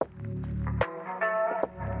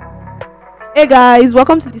Hey guys,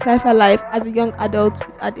 welcome to Decipher Life as a young adult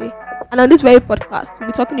with Ade. And on this very podcast, we'll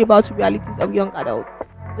be talking about realities of young adults,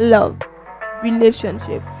 love,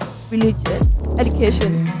 relationship, religion,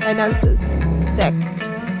 education, finances, sex,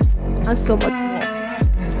 and so much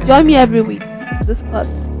more. Join me every week to discuss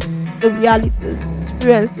the realities,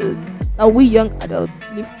 experiences that we young adults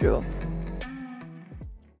live through.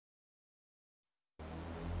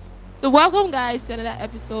 So welcome guys to another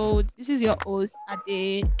episode. This is your host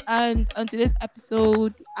Ade, and on today's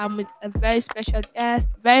episode I'm with a very special guest,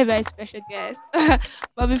 very special guest.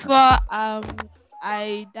 But before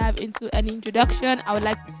I dive into any introduction, I would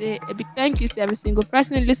like to say a big thank you to every single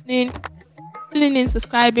person listening, tuning in,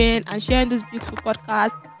 subscribing, and sharing this beautiful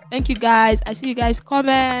podcast. Thank you guys. I see you guys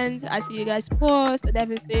comment, I see you guys post and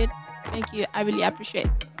everything. Thank you. I really appreciate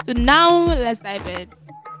it. So now let's dive in.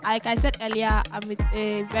 Like I said earlier, I'm with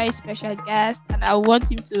a very special guest, and I want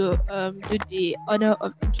him to do the honor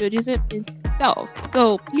of introducing himself.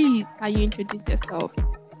 So please, can you introduce yourself?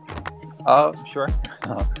 Sure.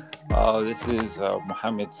 This is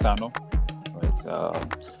Mohammed Sano. Right.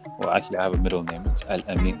 Well, actually, I have a middle name. It's Al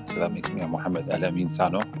Amin, so that makes me a Mohammed Al Amin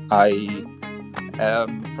Sano. I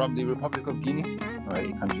am from the Republic of Guinea, right,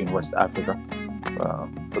 a country in West Africa.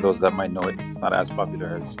 For those that might know it, it's not as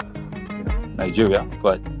popular as Nigeria,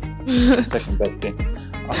 but the second best thing.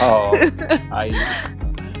 I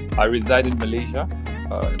I reside in Malaysia,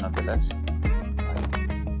 nonetheless.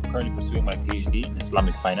 I'm currently pursuing my PhD in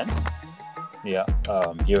Islamic finance. Yeah,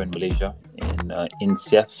 here in Malaysia, in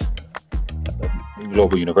INSEF,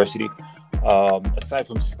 Global University. Aside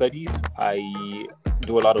from studies, I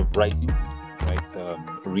do a lot of writing,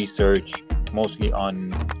 right? Research, mostly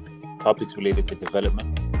on topics related to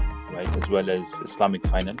development, right, as well as Islamic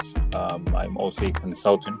finance. I'm also a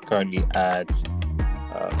consultant currently at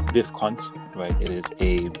BIFCONS, right? It is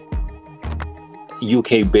a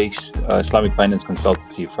UK-based Islamic finance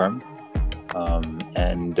consultancy firm.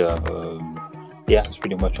 Yeah, it's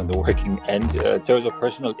pretty much on the working end. In terms of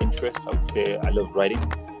personal interests, I would say I love writing,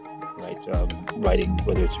 right? Writing,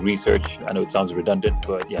 whether it's research. I know it sounds redundant,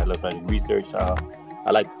 but yeah, I love writing research. I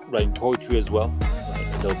like writing poetry as well, right?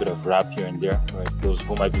 A little bit of rap here and there, right? Those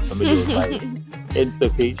who might be familiar with my Insta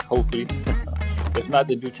page, hopefully. If not,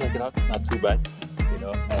 then do check it out. It's not too bad,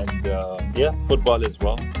 And yeah, football as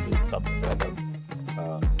well is something that I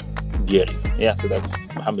love dearly. Yeah, so that's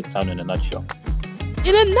Mohammed Sound in a nutshell.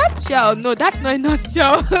 In a nutshell, no, that's not a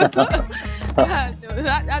nutshell. No, that's a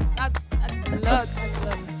lot. That's a lot.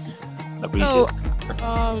 Appreciate So,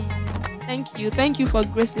 it. thank you for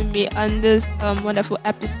gracing me on this wonderful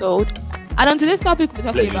episode. And on today's topic, we're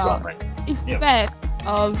talking Pleasure's all about right. effect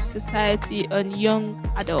of society on young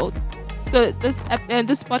adults. So this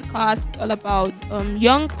podcast is all about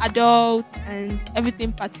young adults and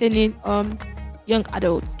everything pertaining young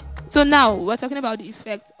adults. So now we're talking about the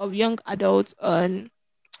effect of young adults on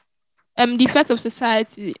the effect of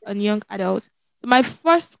society on young adults. So my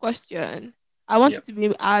first question, I want Yep. it to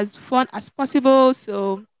be as fun as possible.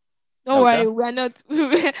 So don't Okay. worry, we're not.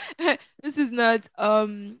 this is not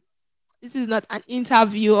this is not an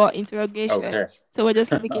interview or interrogation. Okay. So we're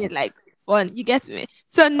just making it like fun. You get me?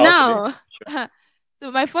 So Okay. now, Sure.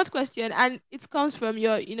 so my first question, and it comes from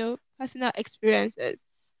your personal experiences.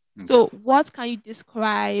 Okay. So what can you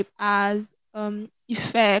describe as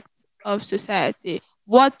effect of society?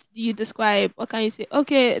 What do you describe? What can you say?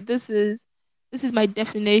 Okay, this is my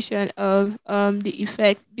definition of the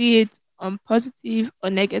effects, be it positive or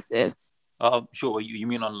negative. Sure. You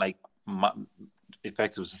mean on like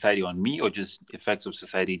effects of society on me, or just effects of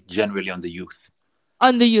society generally on the youth?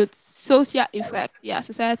 On the youth, social effect, yeah,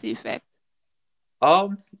 society effect.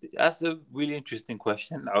 Um, that's a really interesting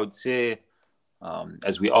question. I would say,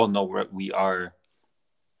 as we all know, we are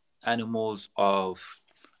animals of.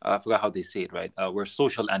 I forgot how they say it, right? We're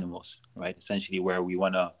social animals, right? Essentially, where we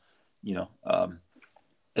want to, you know, um,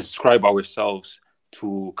 ascribe ourselves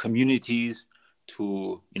to communities,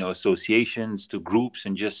 to associations, to groups,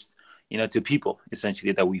 and just to people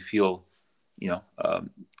essentially that we feel you know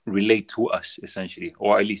relate to us essentially,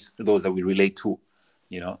 or at least those that we relate to.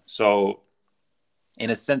 So in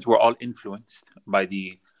a sense, we're all influenced by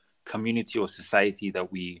the community or society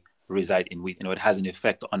that we reside in. It has an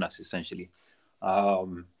effect on us essentially.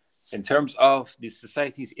 Um, in terms of the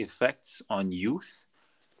society's effects on youth,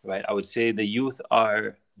 right? I would say the youth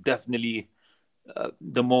are definitely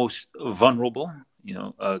the most vulnerable,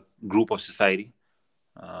 group of society.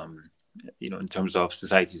 Um, in terms of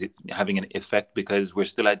societies having an effect, because we're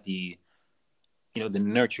still at the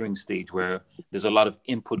nurturing stage where there's a lot of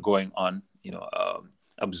input going on,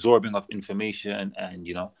 absorbing of information and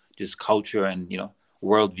just culture and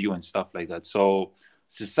worldview and stuff like that. So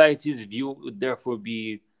society's view would therefore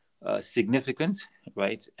be significant,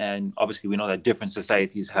 right? And obviously, we know that different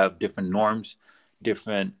societies have different norms,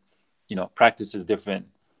 different, practices, different,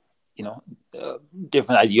 you know, uh,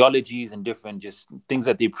 different ideologies, and different just things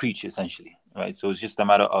that they preach, essentially, right? So it's just a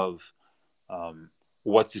matter of um,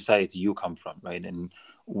 what society you come from, right? And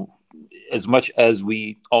w- as much as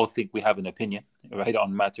we all think we have an opinion, right,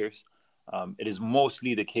 on matters, it is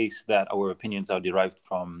mostly the case that our opinions are derived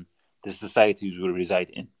from the societies we reside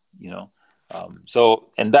in, you know.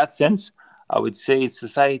 So, in that sense, I would say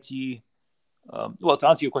society. Well, to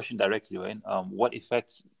answer your question directly, right? What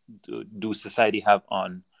effects do society have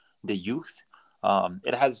on the youth?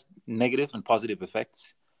 It has negative and positive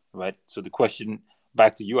effects, right? So the question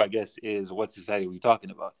back to you, I guess, is what society are we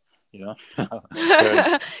talking about? You know,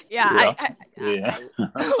 because Yeah, you know, I,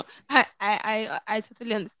 yeah, I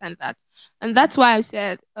totally understand that, and that's why I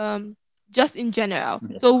said just in general.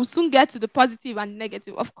 yeah. So we'll soon get to the positive and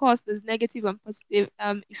negative. Of course, there's negative and positive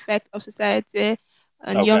effect of society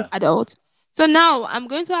and young Okay. adults. So now I'm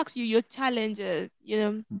going to ask you your challenges.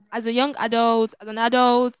 As a young adult, as an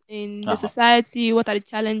adult in the Uh-huh. society, what are the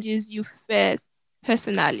challenges you face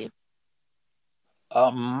personally?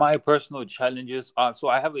 My personal challenges are, so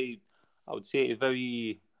I have I would say a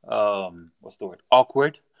very what's the word,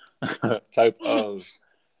 awkward type of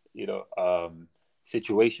you know um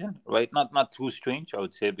situation, right? Not too strange, I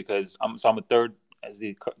would say, because I'm a third, as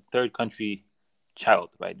the third country child,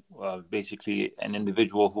 right? Basically an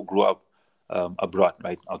individual who grew up abroad,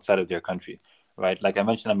 right, outside of their country, right? Like I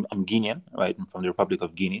mentioned, I'm Guinean, right? I'm from the Republic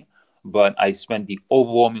of Guinea, but I spent the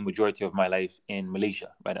overwhelming majority of my life in Malaysia,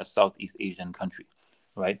 right, a Southeast Asian country,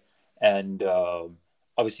 right? And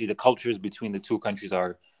obviously the cultures between the two countries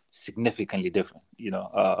are significantly different,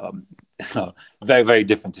 very, very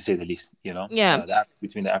different, to say the least. Yeah.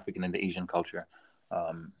 Between the African and the Asian culture,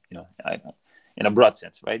 in a broad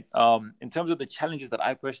sense, right? In terms of the challenges that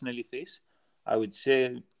I personally face, I would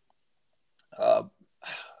say, uh,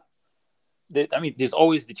 I mean, there's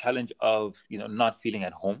always the challenge of not feeling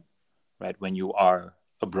at home, right, when you are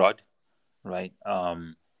abroad, right?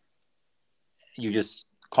 You just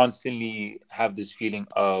constantly have this feeling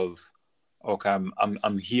of, okay,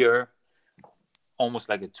 I'm here almost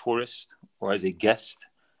like a tourist or as a guest,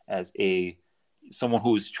 as a someone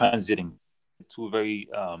who's transiting between two very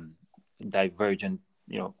divergent,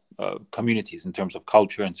 communities, in terms of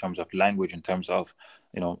culture, in terms of language, in terms of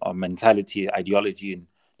mentality, ideology, and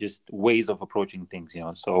just ways of approaching things.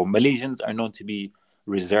 So Malaysians are known to be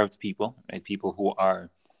reserved people, right? People who are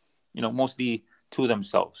mostly to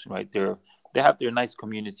themselves, right? They have their nice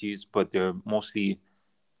communities, but they're mostly,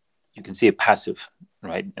 you can say, passive,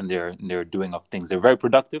 right? And they're doing of things. They're very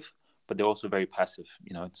productive, but they're also very passive.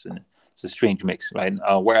 It's a strange mix, right?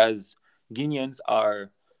 Whereas Guineans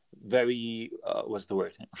are very what's the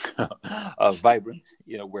word? Vibrant.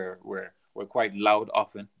 We're quite loud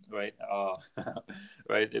often, right?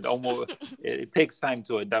 Right. It takes time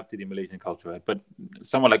to adapt to the Malaysian culture, right? But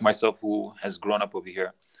someone like myself who has grown up over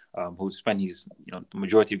here, who spent his the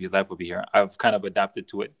majority of his life over here, I've kind of adapted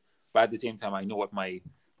to it. But at the same time, I know what my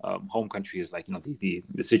home country is like. The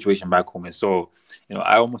situation back home is. So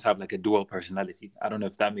I almost have like a dual personality. I don't know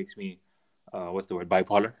if that makes me what's the word,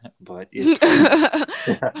 bipolar, but it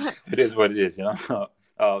is what it is.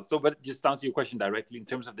 So, but just to answer your question directly, in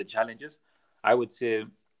terms of the challenges, I would say,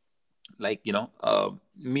 like,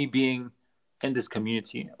 me being in this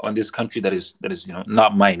community, on this country that is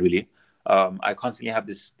not mine really. I constantly have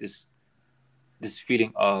this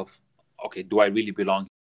feeling of, okay, do I really belong?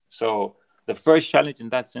 So the first challenge in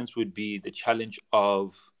that sense would be the challenge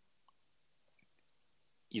of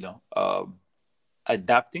you know um,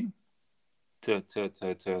 adapting to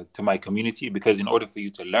my community, because in order for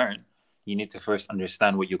you to learn, you need to first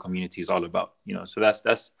understand what your community is all about. So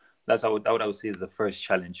that's what I would say is the first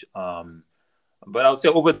challenge. But I would say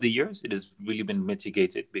over the years it has really been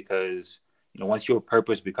mitigated, because once your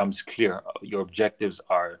purpose becomes clear, your objectives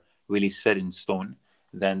are really set in stone,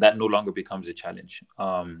 then that no longer becomes a challenge.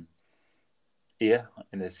 Yeah,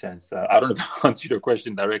 in a sense, I don't know if I answered your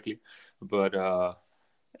question directly, but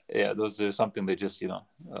yeah, those are something that just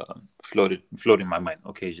float in my mind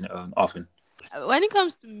occasionally, often. When it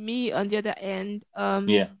comes to me, on the other end,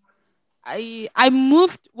 Yeah. I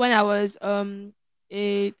moved when I was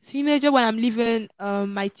a teenager, when I'm living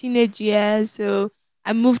my teenage years. So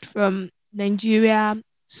I moved from Nigeria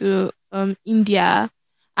to India,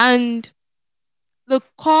 and the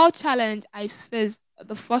core challenge I faced,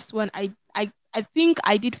 the first one I think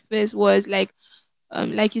I did face, was like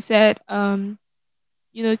you said,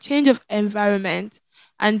 change of environment.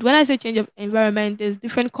 And when I say change of environment, there's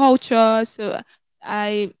different cultures. So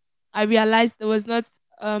I I realized there was not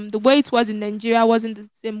the way it was in Nigeria wasn't the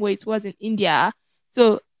same way it was in India.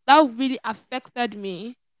 So that really affected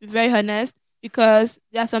me, to be very honest, because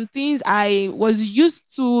there are some things I was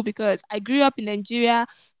used to because I grew up in Nigeria.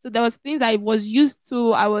 So there was things I was used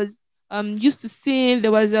to. I was used to seeing.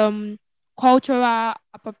 There was cultural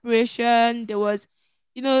appropriation. There was,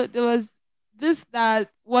 there was this that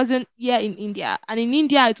wasn't here in India, and in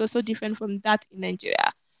India it's also different from that in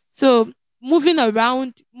Nigeria. So moving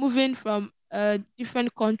around, moving from a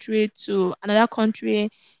different country to another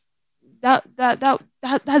country, that's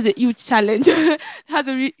a huge challenge. That's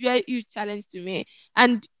a very huge challenge to me,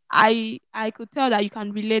 and I could tell that you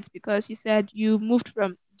can relate because you said you moved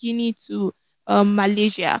from Guinea to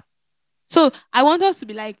Malaysia. So I want us to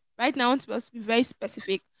be like right now. I want us to be very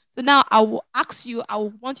specific. So now I will ask you. I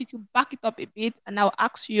will want you to back it up a bit, and I'll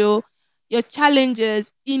ask you your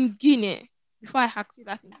challenges in Guinea before I ask you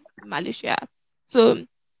that in Malaysia. So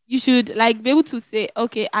you should like be able to say,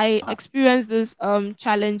 okay, I Uh-huh. experienced these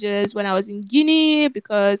challenges when I was in Guinea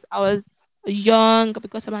because I was young,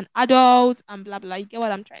 because I'm an adult, and blah blah. You get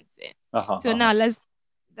what I'm trying to say? Uh-huh. So Uh-huh. now let's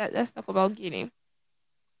talk about Guinea.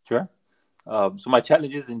 Sure. So my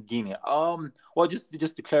challenges in Guinea. Well,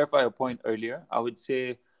 just to clarify a point earlier, I would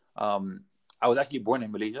say, um, I was actually born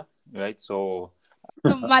in Malaysia, right? So,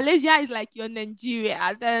 So Malaysia is like your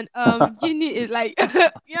Nigeria. Then Guinea is like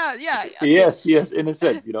yeah, yeah, okay. yes, yes, in a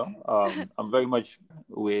sense, I'm very much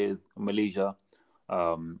with Malaysia,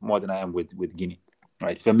 more than I am with Guinea,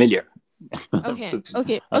 right? Familiar. Okay, to,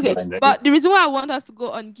 okay, on the okay. line there, yeah, But the reason why I want us to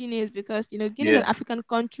go on Guinea is because Guinea is an yeah, African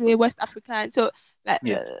country, West African. So like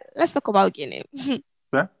yeah. let's talk about Guinea.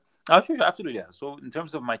 Sure. Sure, sure, absolutely. Yeah. So, in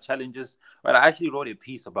terms of my challenges, right, I actually wrote a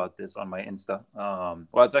piece about this on my Insta.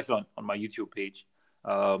 Well, it's actually on my YouTube page,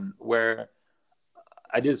 where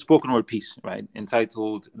I did a spoken word piece, right,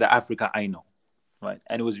 entitled "The Africa I Know," right,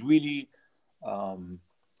 and it was really, um,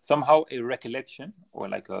 somehow a recollection or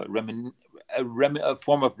like a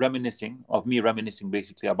form of reminiscing of me reminiscing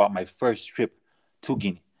basically about my first trip to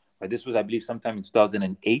Guinea. Right, this was, I believe, sometime in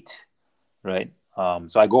 2008, right?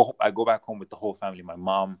 So I go back home with the whole family, my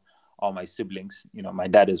mom, all my siblings, my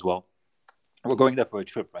dad as well. We're going there for a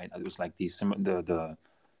trip, right? It was like the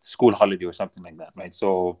school holiday or something like that, right?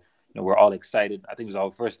 So we're all excited. I think it was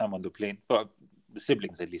our first time on the plane, for the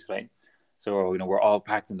siblings at least, right? So we're all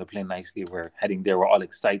packed in the plane nicely. We're heading there. We're all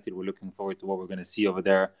excited. We're looking forward to what we're going to see over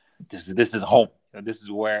there. This is home. This is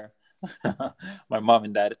where my mom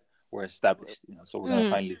and dad were established. So we're gonna Mm.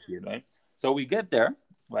 finally see it, right? So we get there,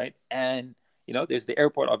 right? And there's the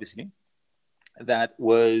airport, obviously, that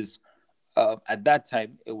was, at that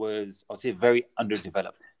time, it was, I would say, very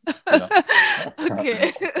underdeveloped. You know,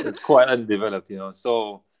 Okay. it's quite underdeveloped.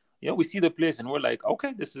 So we see the place and we're like,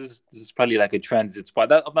 okay, this is probably like a transit spot.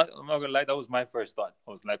 I'm not gonna lie, that was my first thought.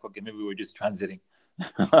 I was like, okay, maybe we're just transiting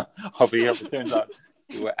over here, but turns out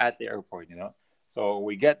we were at the airport. So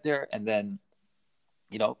we get there, and then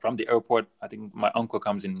from the airport, I think my uncle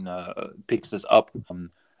comes and picks us up.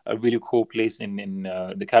 A really cool place in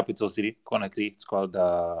the capital city, Conakry. It's called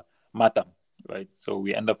Matam, right? So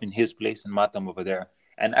we end up in his place in Matam over there.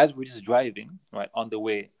 And as we're just driving, right, on the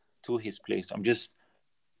way to his place, I'm just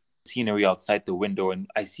scenery outside the window, and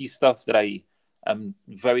I see stuff that I am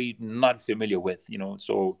very not familiar with.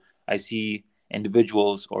 So I see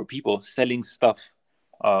individuals or people selling stuff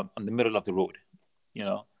on the middle of the road.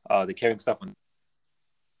 They're carrying stuff on,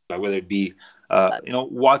 like, whether it be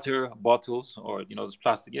water bottles or those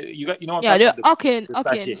plastic. You got, what I'm Yeah, talking the about, okay, the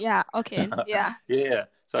okay, sachet. yeah, okay, yeah. Yeah.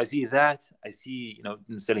 So I see that. I see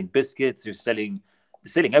them selling biscuits. They're selling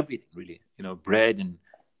everything, really. Bread, and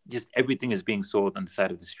just everything is being sold on the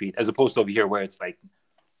side of the street, as opposed to over here where it's like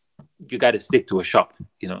you got to stick to a shop.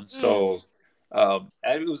 Mm. So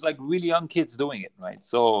and it was like really young kids doing it, right?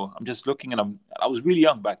 So I'm just looking, and I was really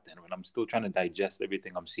young back then, when I'm still trying to digest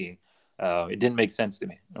everything I'm seeing. It didn't make sense to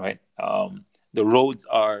me, right? The roads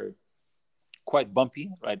are quite bumpy,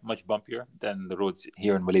 right? Much bumpier than the roads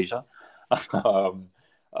here in Malaysia. um,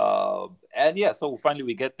 and yeah, so finally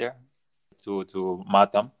we get there to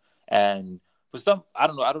Matam, and for some, I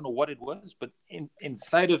don't know what it was, but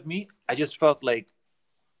inside of me, I just felt like,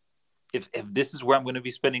 if this is where I'm going to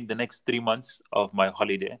be spending the next 3 months of my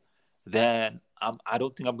holiday, then I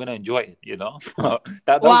don't think I'm going to enjoy it.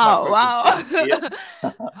 That was my Wow, first instinct. wow.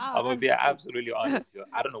 Yeah, Wow, I'm gonna that's be deep. absolutely honest.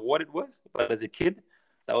 I don't know what it was, but as a kid,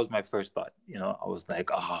 that was my first thought. I was like,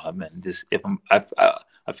 oh man, this if I'm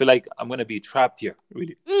I feel like I'm gonna be trapped here,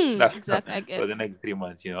 really, Exactly, I for get. the next 3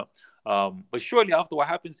 months. But shortly after, what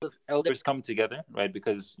happens is elders come together, right?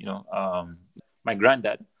 Because my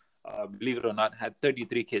granddad, believe it or not, had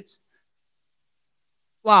 33 kids.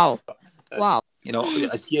 Wow. Wow.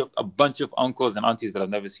 I see a bunch of uncles and aunties that I've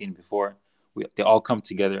never seen before. They all come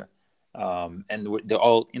together, and they're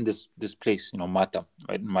all in this place, Mata,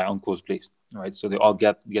 right, in my uncle's place, right. So they all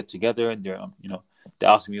get together, and they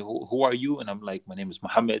ask me, who are you, and I'm like, my name is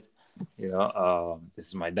Mohammed. This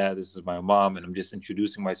is my dad, this is my mom, and I'm just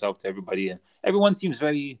introducing myself to everybody, and everyone seems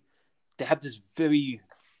very. They have this very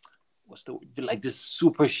what's the like this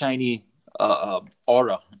super shiny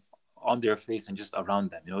aura on their face and just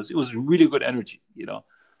around them. It was really good energy.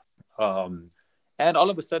 Um, and all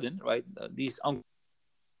of a sudden, right, these uncles,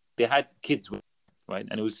 they had kids with, right,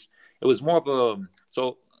 and it was more of a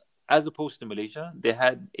so as opposed to Malaysia, they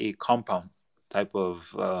had a compound type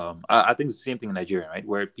of. I think it's the same thing in Nigeria, right,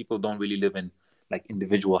 where people don't really live in like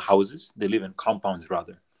individual houses; they live in compounds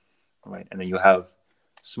rather, right, and then you have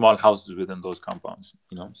small houses within those compounds.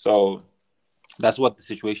 So that's what the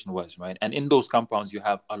situation was, right? And in those compounds, you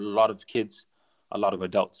have a lot of kids, a lot of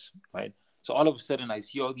adults, right? So all of a sudden, I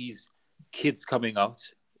see all these kids coming out,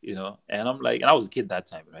 and I'm like, and I was a kid that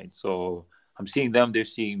time, right? So I'm seeing them, they're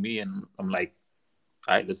seeing me, and I'm like,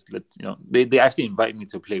 all right, let's, they actually invited me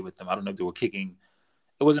to play with them. I don't know if they were kicking.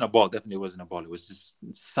 It wasn't a ball, definitely it wasn't a ball. It was just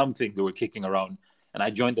something they were kicking around, and I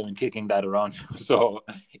joined them in kicking that around. So,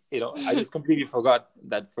 I just completely forgot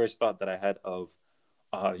that first thought that I had of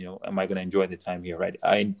am I going to enjoy the time here? Right.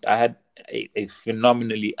 I had a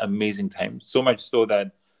phenomenally amazing time. So much so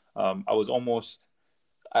that I was almost,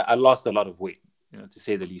 I lost a lot of weight, to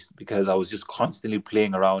say the least, because I was just constantly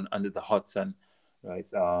playing around under the hot sun. Right.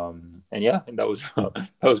 And yeah, and that was, that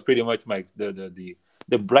was pretty much the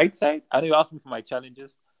bright side. I know you asked me for my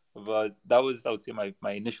challenges, but that was, I would say,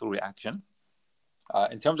 my initial reaction.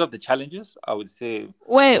 In terms of the challenges, I would say the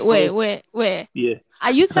Wait, wait, first, wait, wait. yeah.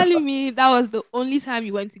 Are you telling me that was the only time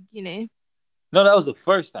you went to Guinea? No, that was the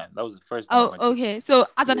first time. That was the first time I Oh, went to. okay. So,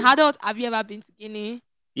 as an Yeah. adult, have you ever been to Guinea?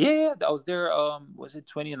 Yeah, yeah, I was there. Was it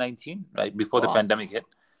 2019? Right before the Wow. pandemic hit.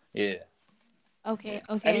 Yeah, yeah, Okay,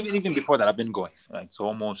 and okay. even before that, I've been going. Right, so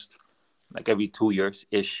almost like every 2 years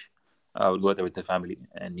ish, I would go there with the family,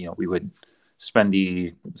 and we would spend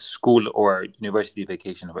the school or university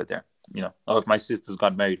vacation over there. Or if my sisters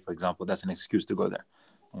got married, for example, that's an excuse to go there.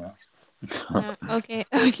 You know. Okay,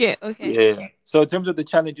 okay, okay. Yeah. So in terms of the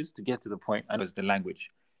challenges to get to the point, I know it's the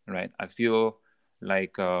language, right? I feel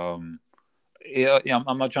like yeah, yeah,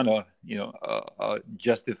 I'm not trying to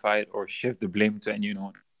justify it or shift the blame to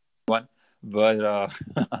anyone, but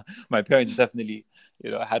my parents definitely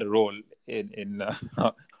had a role in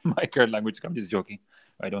my current language. I'm just joking.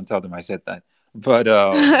 I don't tell them I said that, but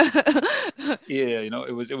yeah,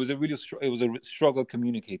 it was a really it was a struggle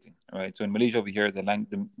communicating, right? So in Malaysia over here,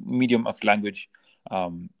 the medium of language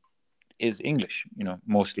um, is English,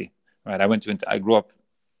 mostly, right? I grew up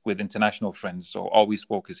with international friends, so all we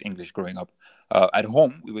spoke is English growing up. At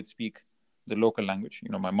home, we would speak the local language.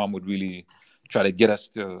 My mom would really try to get us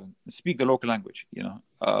to speak the local language,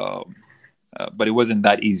 but it wasn't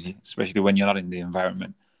that easy, especially when you're not in the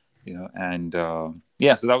environment, And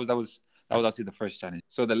yeah, so that was actually the first challenge.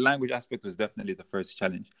 So the language aspect was definitely the first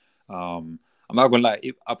challenge. I'm not gonna lie,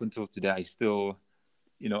 up until today, I still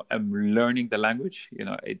am learning the language.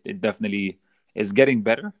 It definitely is getting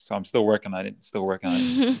better, so I'm still working on it,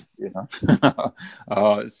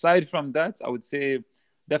 aside from that, I would say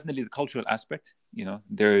definitely the cultural aspect.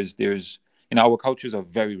 There's our cultures are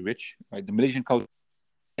very rich, right? The Malaysian culture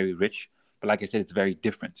is very rich, but like I said, it's very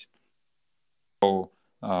different. So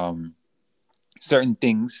certain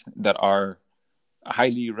things that are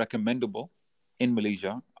highly recommendable in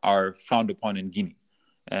Malaysia are frowned upon in Guinea.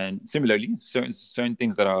 And similarly, certain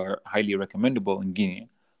things that are highly recommendable in Guinea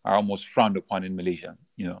are almost frowned upon in Malaysia.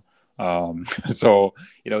 So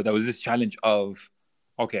there was this challenge of,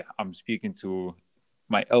 okay, I'm speaking to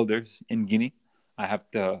my elders in Guinea. I have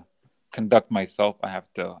to conduct myself. I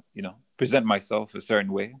have to present myself a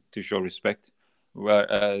certain way to show respect.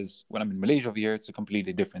 Whereas when I'm in Malaysia over here, it's a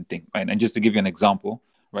completely different thing, right? And just to give you an example,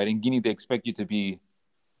 right, in Guinea they expect you to be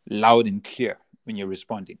loud and clear when you're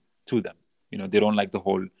responding to them. They don't like the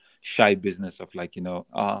whole shy business of like,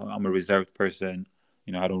 I'm a reserved person.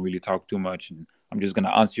 I don't really talk too much, and I'm just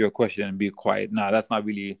gonna answer your question and be quiet. Nah, that's not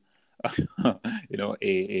really,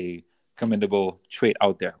 a commendable trait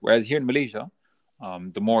out there. Whereas here in Malaysia,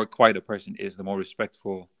 the more quiet a person is, the more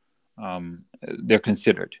respectful they're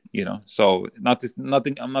considered. So not to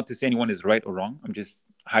nothing. I'm not to say anyone is right or wrong. I'm just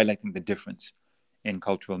highlighting the difference in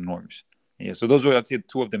cultural norms. Yeah, so those were, I'd say,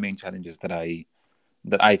 two of the main challenges that I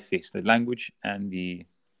faced: the language and the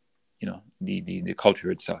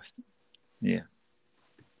culture itself. Yeah.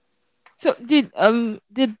 So, did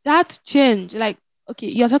that change? Like, okay,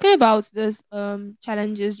 you're talking about this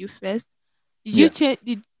challenges you faced. Did you Yeah. change?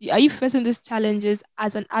 Are you facing these challenges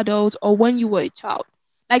as an adult or when you were a child?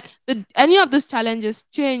 Like, did any of those challenges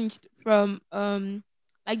changed from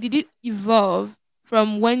like did it evolve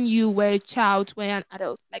from when you were a child to when you're an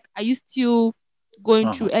adult? Like, are you still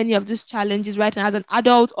going through Uh-huh. any of these challenges right now as an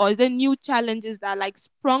adult, or is there new challenges that like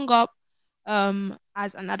sprung up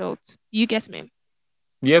as an adult? Do you get me?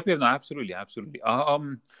 Yep, yep, no, absolutely, absolutely.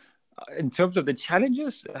 In terms of the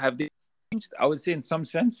challenges, have they changed? I would say in some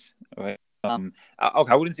sense, right? Okay,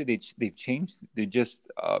 I wouldn't say they've changed. They're just,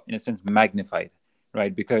 in a sense, magnified,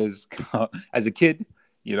 right? Because as a kid,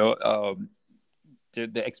 you know,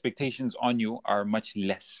 the expectations on you are much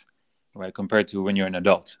less, right, compared to when you're an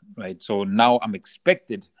adult, right? So now I'm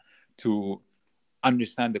expected to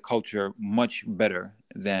understand the culture much better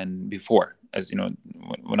than before, as you know,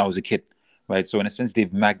 when I was a kid, right? So in a sense,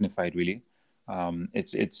 they've magnified really.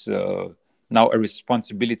 It's now a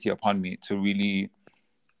responsibility upon me to really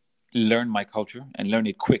learn my culture and learn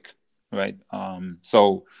it quick, right?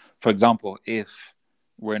 So, for example, if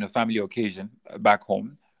we're in a family occasion back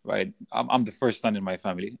home, right? I'm the first son in my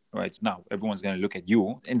family, right? So now everyone's gonna look at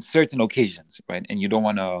you in certain occasions, right? And you don't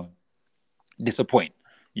want to disappoint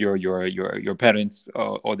your parents,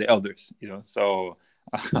 or the elders, you know. So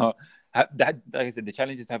uh, that, like I said, the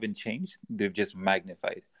challenges haven't changed; they've just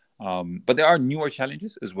magnified. But there are newer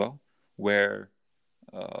challenges as well, where,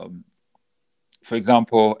 um, for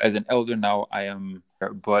example, as an elder now, I am,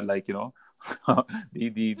 but like you know,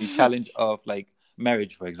 the challenge of like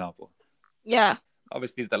marriage, for example, Yeah,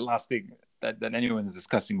 obviously is the last thing that anyone's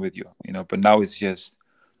discussing with you, you know. But now it's just,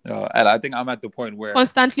 and I think I'm at the point where,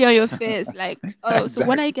 constantly on your face, like, oh, so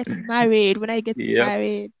when are you exactly, getting married? When are you getting yep,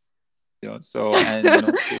 married? you know. So, and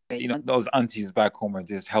you know, those aunties back home are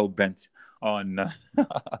just hell bent on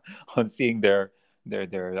on seeing their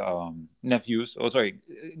nephews, oh sorry,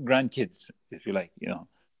 grandkids, if you like, you know.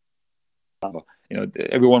 You know,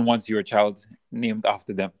 everyone wants your child named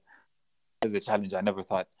after them. As a challenge I never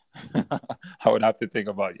thought I would have to think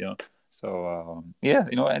about, you know. So yeah,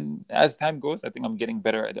 you know, and as time goes, I think I'm getting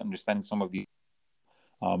better at understanding some of these.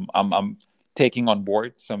 I'm taking on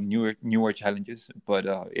board some newer challenges, but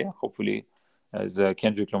yeah, hopefully, as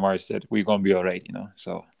Kendrick Lamar said, we're gonna be all right, you know.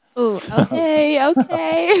 So Oh, okay,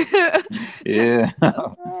 okay. yeah.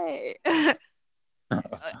 Okay.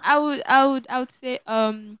 I would say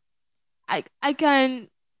I can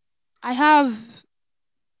I have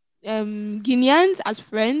Guineans as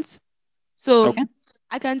friends, so Okay.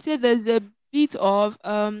 I can say there's a bit of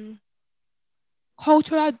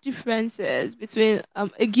cultural differences between a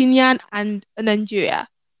Guinean and a Nigeria.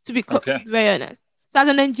 To Okay. be very honest, so as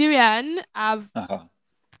a Nigerian, Uh-huh.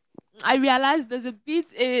 I realized there's a bit.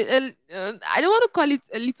 I don't want to call it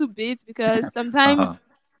a little bit because Uh-huh. sometimes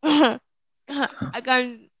I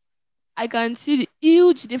can I can see the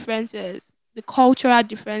huge differences, the cultural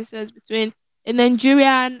differences between a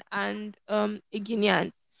Nigerian and a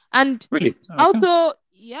Guinean, and Really? Okay. also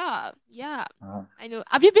yeah, yeah. Uh-huh. I know.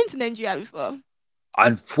 Have you been to Nigeria before?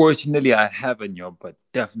 Unfortunately, I haven't, yo, but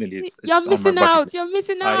definitely You're it's on my missing bucket out. list. You're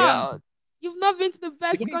missing I am. out. You've not been to the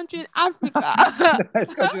best Really? country in Africa. The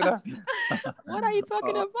best country that. What are you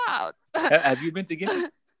talking uh, about? have you been to Guinea?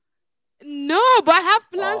 No, but I have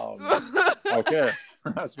plans Man. to. Okay.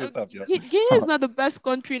 That's what's up, yo. Guinea is not the best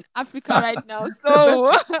country in Africa right now, the best,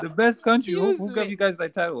 so the best country. excuse Who gave me. you guys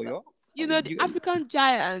that title, yo? I You know mean, the you guys. African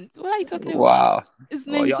giant. What are you talking about? Wow. It's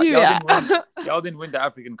Well, y'all Nigeria. didn't win. Y'all didn't win the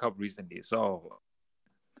African Cup recently. So,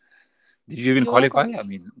 did you even You're qualify? welcome. I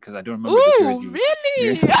mean, because I don't remember the Oh, jersey. Yeah.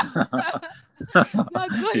 really? You're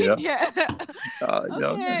going Yeah. there. You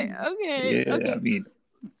know, Okay, okay, yeah. I okay. mean,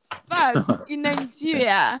 But in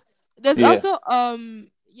Nigeria, there's yeah. also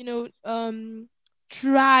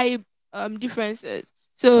tribe differences.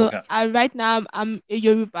 So Okay. right now I'm a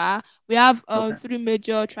Yoruba. We have Okay. three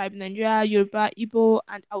major tribes in Nigeria: Yoruba, Igbo,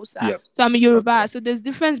 and Hausa. Yep. So I'm a Yoruba. Okay. So there's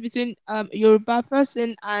difference between a Yoruba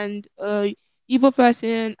person and a Igbo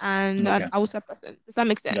person and an Okay. Hausa person. Does that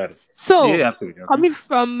make sense? Got it. So Yeah, absolutely. Okay. coming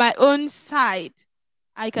from my own side,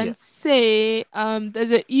 I Yeah. can say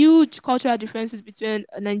there's a huge cultural differences between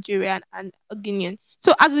a Nigerian and a Guinean.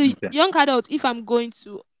 So as a Okay. young adult, if I'm going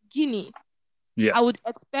to Guinea, Yeah. I would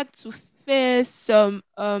expect to face some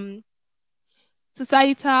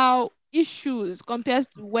societal issues compared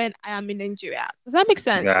to when I am in Nigeria. Does that make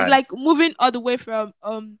sense? It's Got it. like moving all the way from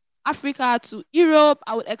Africa to Europe.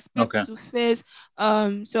 I would expect Okay. to face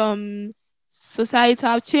some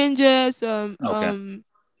societal changes, some Okay.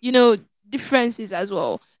 you know differences as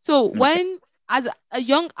well. So Okay. when as a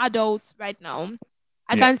young adult right now,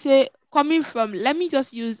 I Yeah. can say coming from, let me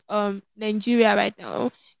just use Nigeria right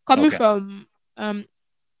now. Coming Okay. from a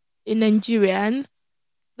Nigerian,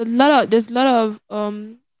 there's a lot of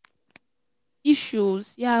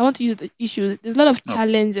issues. Yeah, I want to use the issues. There's a lot of Okay.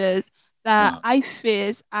 challenges that Uh, I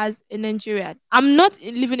face as a Nigerian. I'm not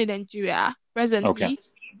living in Nigeria okay. presently,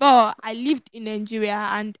 but I lived in Nigeria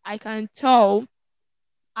and I can tell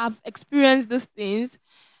I've experienced these things.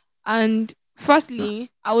 And Uh, firstly,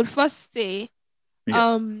 I would first say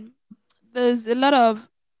yeah. um there's a lot of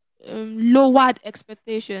lowered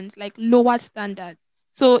expectations, like lowered standards.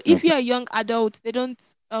 So if Okay. you're a young adult, they don't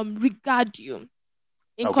regard you.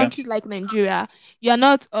 In Okay. countries like Nigeria, you are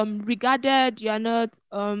not regarded, you are not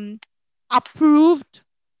approved.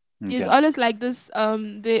 It's Okay. always like this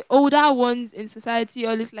the older ones in society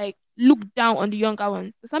always like look down on the younger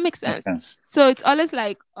ones. Does that make sense? Okay. So it's always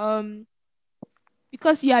like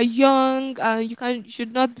because you are young and you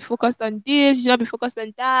should not be focused on this, you should not be focused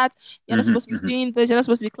on that, you're not supposed to be Mm-hmm. doing this, you're not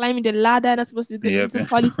supposed to be climbing the ladder, you're not supposed to be going Yep. into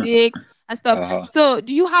politics and stuff. Uh-huh. So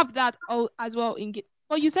do you have that all as well in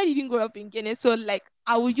well, you said you didn't grow up in Guinea, so like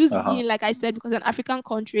I will use Uh-huh. Guinea like I said because it's an African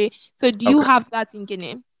country. So do you Okay. have that in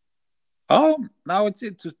Guinea? Now I would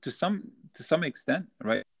say to some extent,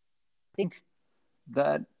 right? I think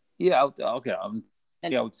that yeah, okay.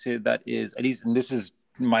 Yeah, I would say that is at least, and this is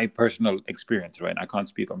my personal experience, right? I can't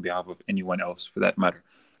speak on behalf of anyone else for that matter,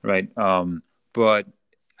 right? But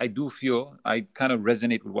I do feel I kind of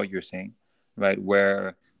resonate with what you're saying, right?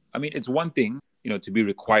 Where I mean, it's one thing, to be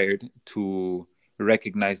required to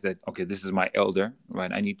recognize that okay, this is my elder,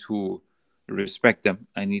 right? I need to respect them.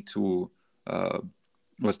 I need to uh,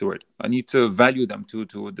 what's the word? I need to value them. To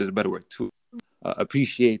there's a better word, to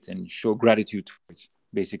appreciate and show gratitude towards,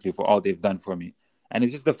 basically, for all they've done for me. And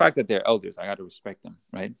it's just the fact that they're elders. I got to respect them,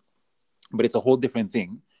 right? But it's a whole different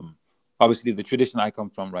thing. Obviously, the tradition I come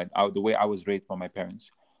from, right? The way I was raised by my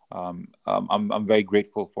parents, I'm very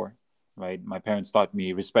grateful for, right? My parents taught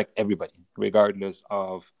me respect everybody, regardless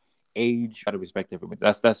of age. Got to respect everybody.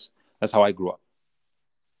 That's how I grew up.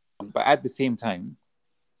 But at the same time,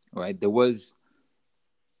 right, there was,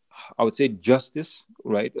 I would say, justice,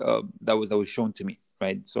 right? That was shown to me,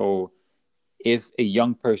 right? So if a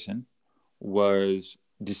young person was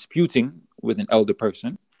disputing with an elder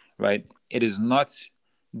person, right, it is not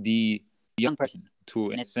the young person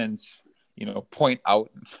to, in a sense, point out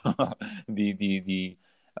the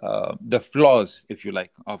flaws, if you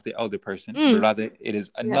like, of the elder person, but Mm, rather it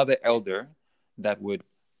is yeah. another elder that would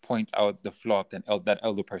point out the flaw of that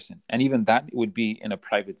elder person, and even that would be in a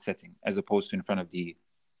private setting as opposed to in front of the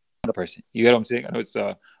other person. You get what I'm saying? I know it's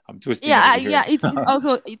I'm twisting it Yeah, over here. yeah,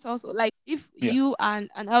 it's also like if Yeah, you and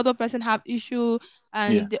an elder person have issue yeah,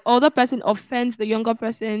 and the older person offends the younger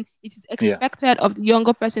person, it is yeah. expected of the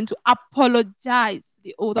younger person to apologize to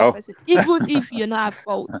the older Oh. person, even if you're not at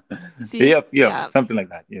fault. You see? Yep, yep, Yeah. something like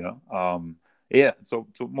that. Yeah. So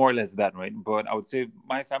more or less that, right? But I would say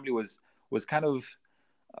my family was kind of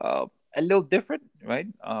uh, a little different, right?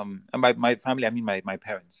 And my family, I mean my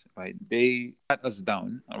parents, right? They sat us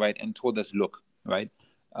down, right, and told us, look, right,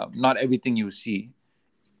 not everything you see,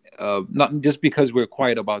 not just because we're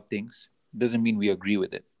quiet about things, doesn't mean we agree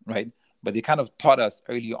with it, right? But they kind of taught us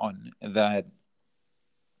early on that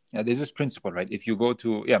there's this principle, right? If you go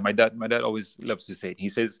to, yeah, my dad always loves to say it. He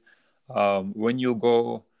says, when you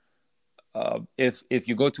go, if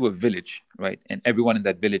you go to a village, right, and everyone in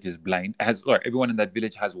that village is blind, or everyone in that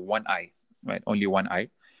village has one eye, right, only one eye,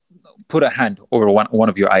 put a hand over one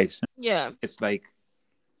of your eyes. Yeah. It's like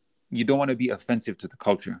you don't want to be offensive to the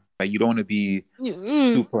culture, right? You don't want to be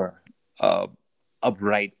Mm, super uh,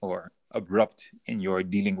 upright or abrupt in your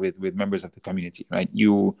dealing with members of the community, right?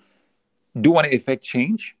 You do want to effect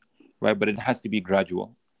change, right? But it has to be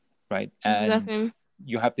gradual, right? And exactly.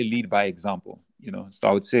 you have to lead by example. So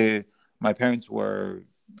I would say my parents were,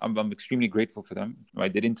 I'm extremely grateful for them,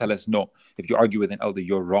 right? They didn't tell us, no, if you argue with an elder,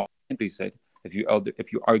 you're wrong. They simply said, if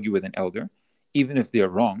you argue with an elder, even if they're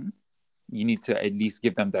wrong, you need to at least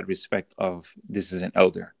give them that respect of this is an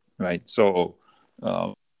elder, right? So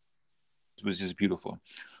um, it was just beautiful.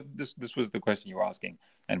 This was the question you were asking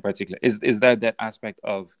in particular. Is that aspect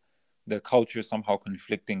of the culture somehow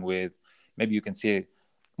conflicting with, maybe you can say,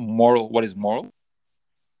 moral? What is moral?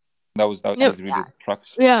 That Yeah, was really the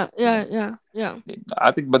crux. yeah, Yeah, yeah, yeah, yeah.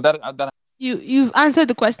 I think, but that You've answered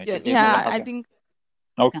the question. is it more Yeah, like I okay, think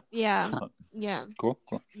okay, yeah, yeah, cool,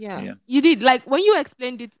 yeah. yeah, You did like when you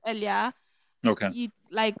explained it earlier. okay, It's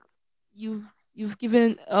like you've you've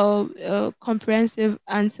given a comprehensive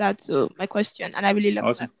answer to my question, and I really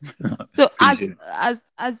love that. awesome, So appreciate it.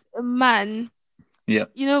 as a man, Yeah,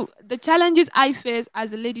 the challenges I face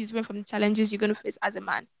as a lady is different from the challenges you're going to face as a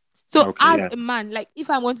man. So okay, as yeah, a man, like if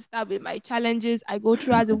I want to start with my challenges I go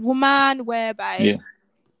through as a woman, yeah, whereby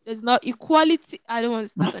there's not equality. I don't want to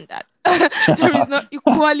start on that. There is no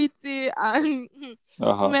equality, and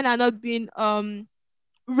Uh-huh. women are not being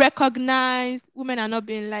recognized. Women are not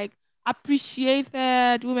being like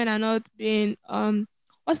appreciated. Women are not being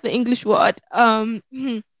what's the English word? Um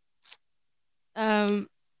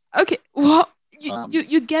okay, well,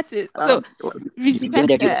 you get it. So You get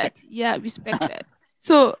the respected, respect. yeah, respected.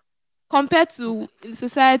 So compared to in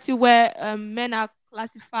society where men are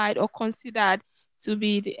classified or considered to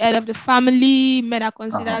be the head of the family, men are Uh-huh.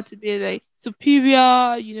 considered to be the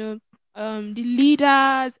superior, the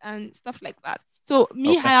leaders and stuff like that. So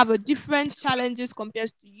me, I Okay. have a different challenges compared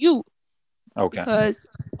to you Okay. because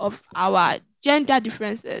of our gender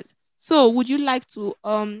differences. So would you like to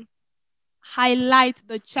highlight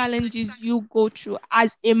the challenges you go through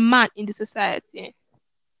as a man in the society?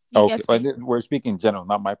 You Okay. get But me? we're speaking in general,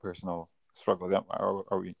 not my personal struggles.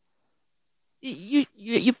 Are we?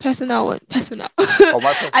 You personal one, personal. Oh,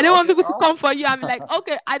 my I don't personal. want Okay. people to come for you. I'm like,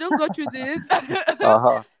 okay, I don't go through this.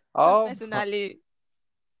 Uh-huh. So Um, personally,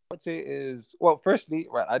 would say is, well, firstly,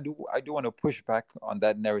 right, I do want to push back on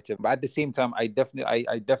that narrative, but at the same time, I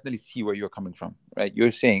definitely see where you're coming from, right?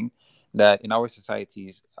 You're saying that in our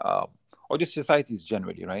societies, or just societies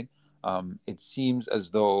generally, right, it seems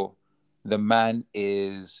as though the man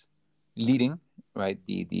is leading, right,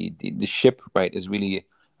 the ship, right, is really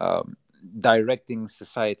directing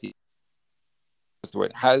society. What's the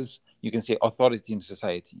word? Has, you can say, authority in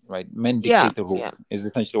society, right? Men yeah, dictate the yeah, rules is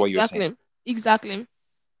essentially what you're saying. exactly,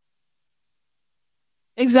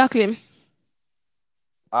 exactly, exactly.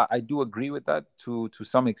 I do agree with that to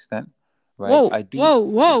some extent, right? Whoa, I do. whoa,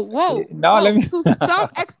 whoa, whoa, Now let whoa. me. To some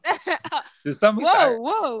extent, To some extent, whoa,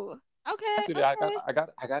 whoa. Okay, actually, okay,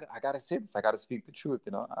 I gotta say this. I gotta speak the truth.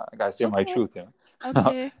 I gotta say my okay, truth.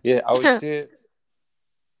 okay. Yeah, I would say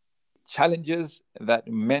challenges that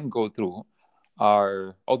men go through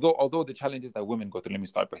are, although the challenges that women go through. Let me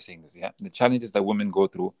start by saying this. Yeah, the challenges that women go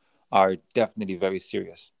through are definitely very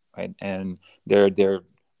serious, right? And they're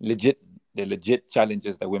legit. They're legit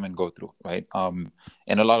challenges that women go through, right?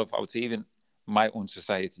 And a lot of, I would say, even my own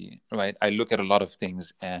society, right? I look at a lot of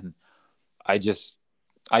things and I just,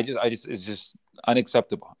 it's just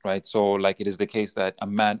unacceptable, right? So, like, it is the case that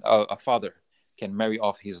a father, can marry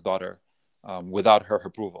off his daughter without her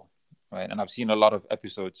approval, right? And I've seen a lot of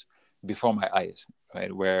episodes before my eyes,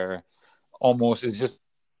 right, where almost it's just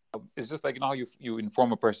like, how you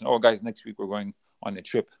inform a person, oh, guys, next week we're going on a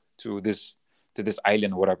trip to this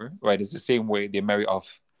island or whatever, right? It's the same way they marry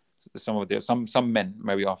off some men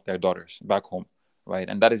marry off their daughters back home, right?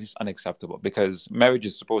 And that is just unacceptable, because marriage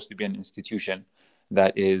is supposed to be an institution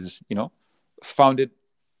that is, founded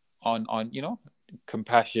on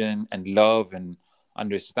compassion and love and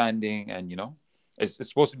understanding, and it's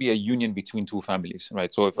supposed to be a union between two families,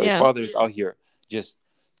 right? So if a Yeah, father is out here just,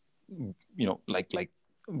 like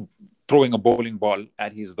throwing a bowling ball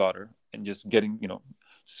at his daughter and just getting,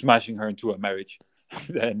 smashing her into a marriage,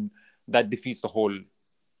 then that defeats the whole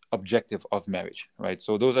objective of marriage, right?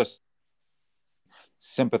 So those are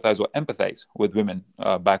sympathize or empathize with women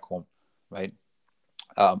back home, right?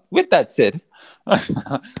 With that said,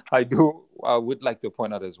 I would like to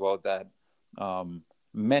point out as well that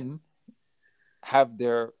men have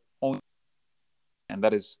their own, and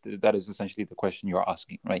that is essentially the question you're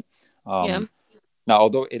asking, right? yeah, Um, Now,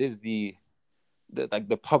 although it is the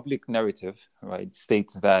public narrative, right,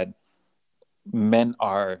 states that men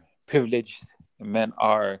are privileged, men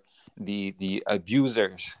are the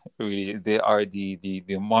abusers, really, they are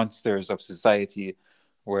the monsters of society,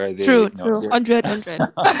 where they true, true. they're 100, 100.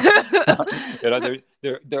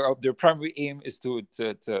 their primary aim is to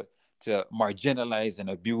marginalize and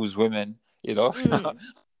abuse women, Mm.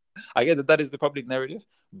 I get that that is the public narrative,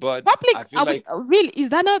 but I Public, feel are we like, really? Is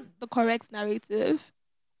that not the correct narrative?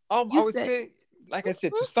 I You would said, say, like I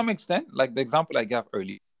said, to Mhm. some extent, like the example I gave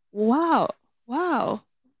earlier, Wow, wow.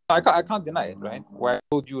 I can't deny it, right? Where I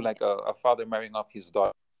told you, like, a father marrying off his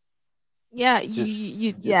daughter, Yeah, just, just,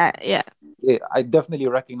 yeah, yeah, yeah, I definitely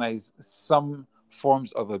recognize some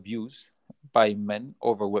forms of abuse by men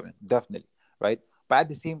over women, definitely, right? But at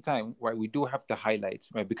the same time, right, we do have to highlight,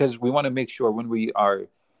 right, because we want to make sure when we are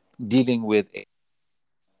dealing with a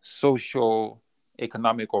social,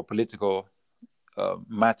 economic, or political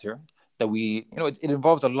matter, that it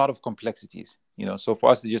involves a lot of complexities. So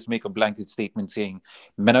for us to just make a blanket statement saying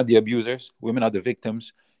men are the abusers, women are the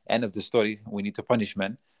victims, end of the story, we need to punish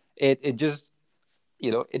men, it just,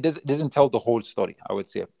 it doesn't tell the whole story, I would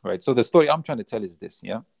say, right? So the story I'm trying to tell is this.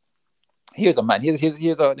 Yeah, here's a man. Here's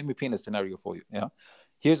a Let me paint a scenario for you. Yeah,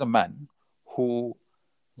 here's a man who,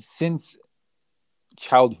 since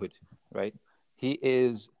childhood, right, he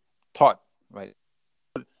is taught, right,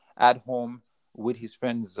 at home, with his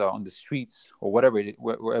friends on the streets or whatever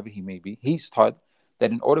wherever he may be, he's taught that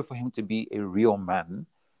in order for him to be a real man,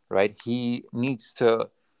 right, he needs to,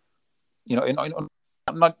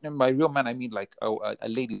 not by real man I mean like a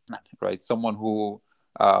ladies man, right, someone who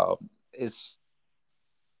uh, is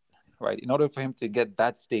right. In order for him to get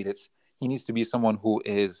that status, he needs to be someone who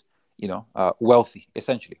is, wealthy,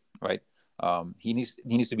 essentially, right? He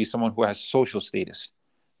needs to be someone who has social status,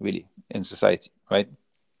 really, in society, right?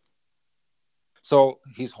 So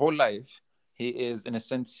his whole life, he is in a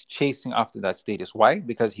sense chasing after that status. Why?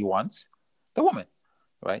 Because he wants the woman,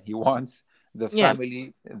 right? He wants the Yeah.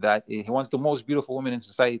 family that he wants the most beautiful woman in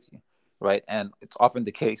society, right? And it's often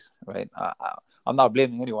the case, right? I'm not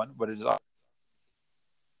blaming anyone, but it is often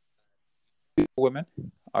women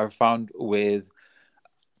are found with,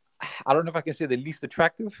 I don't know if I can say the least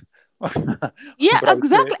attractive, but Yeah, I would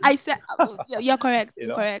say, exactly. I said, you're correct. you You're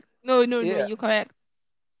know, correct. No, no, no, yeah. you're correct.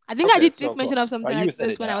 I think I Okay, did so take cool. mention of something You like said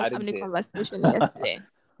this it, when I yeah. was I didn't having a say conversation it. yesterday.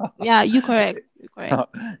 Yeah, you correct. You correct.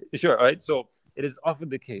 Sure, right? So it is often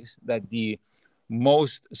the case that the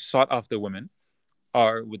most sought after women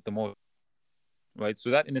are with the most, right? So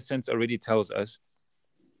that, in a sense, already tells us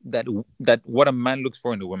that what a man looks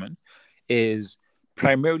for in a woman is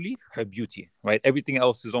primarily her beauty, right? Everything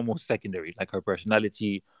else is almost secondary, like her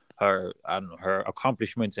personality, her, I don't know, her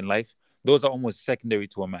accomplishments in life. Those are almost secondary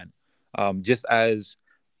to a man. Just as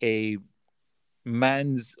a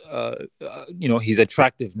man's, his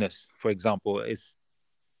attractiveness, for example, is,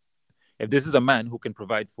 if this is a man who can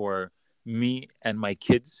provide for me and my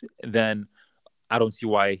kids, then I don't see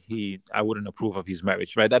why I wouldn't approve of his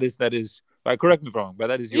marriage, right? That is, right, correct me if I'm wrong, but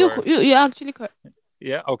that is your, You're actually correct.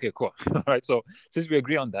 yeah. Okay. Cool. All right. So since we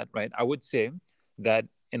agree on that, right, I would say that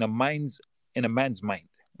in a man's mind,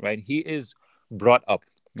 right, he is brought up,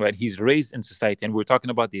 right, he's raised in society, and we're talking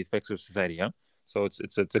about the effects of society, yeah. So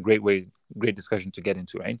it's a great discussion to get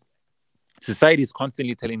into, right? Society is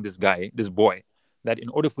constantly telling this boy, that in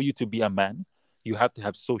order for you to be a man, you have to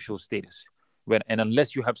have social status. And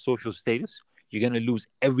unless you have social status, you're gonna lose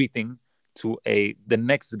everything to the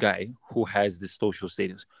next guy who has this social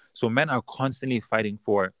status. So men are constantly fighting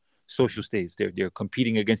for social status. They're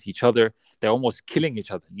competing against each other. They're almost killing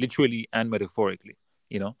each other, literally and metaphorically.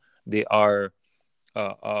 They are,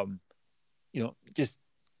 just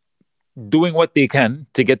doing what they can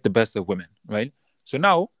to get the best of women, right? So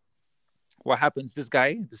now what happens, this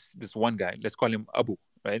one guy, let's call him Abu,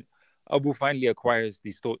 right? Abu finally acquires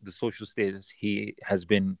the social status he has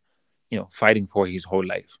been, fighting for his whole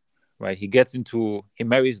life, right? He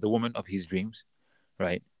marries the woman of his dreams,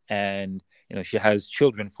 right? And she has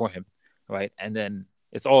children for him, right? And then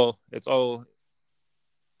it's all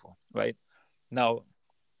right. Now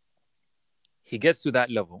he gets to that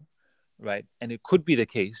level, right? And it could be the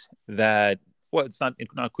case that, well, it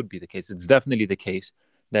not could be the case, it's definitely the case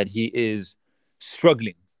that he is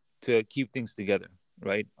struggling to keep things together,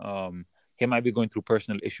 right? He might be going through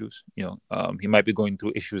personal issues, he might be going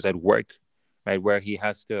through issues at work, right, where he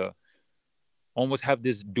has to almost have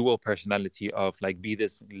this dual personality of like be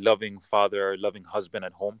this loving father, loving husband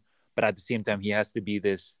at home, but at the same time he has to be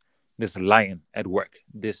this lion at work,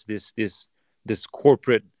 this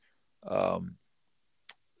um,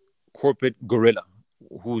 corporate gorilla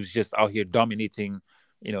who's just out here dominating,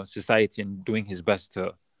 society, and doing his best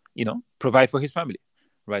to, provide for his family,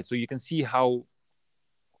 right? So you can see how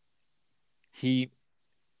he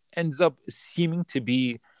ends up seeming to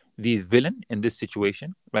be the villain in this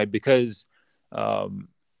situation, right? Because um,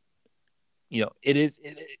 it is.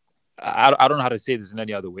 I don't know how to say this in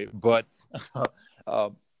any other way, but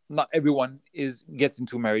um, not everyone is gets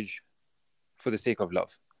into marriage for the sake of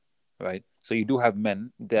love, right? So you do have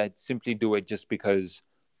men that simply do it just because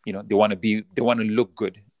they want to look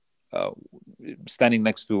good, uh, standing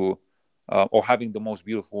next to, or having the most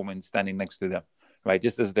beautiful woman standing next to them, right?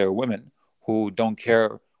 Just as there are women who don't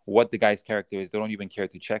care what the guy's character is, they don't even care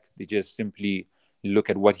to check. They just simply look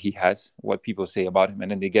at what he has, what people say about him, and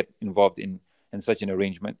then they get involved in such an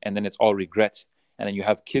arrangement, and then it's all regret, and then you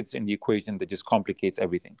have kids in the equation that just complicates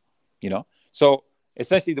everything, So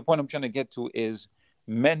essentially, the point I'm trying to get to is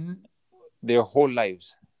men, their whole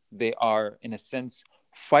lives, they are, in a sense,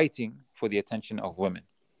 fighting for the attention of women,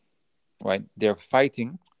 right? They're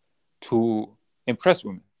fighting to impress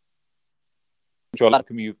women. I'm sure a lot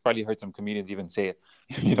of you've probably heard some comedians even say it,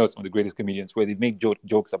 some of the greatest comedians, where they make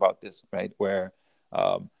jokes about this, right? Where,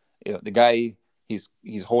 um, the guy, his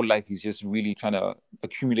whole life, he's just really trying to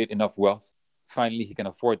accumulate enough wealth. Finally, he can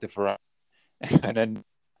afford the Ferrari. And then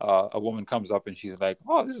a woman comes up and she's like,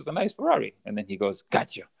 "Oh, this is a nice Ferrari," and then he goes,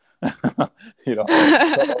 "Gotcha." you know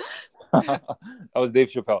so That was Dave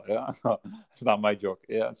Chappelle. Yeah, it's not my joke.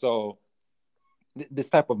 Yeah, so this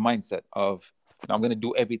type of mindset of I'm going to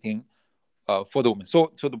do everything for the woman.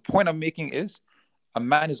 So the point I'm making is a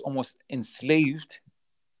man is almost enslaved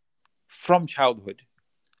from childhood.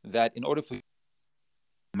 That in order for you to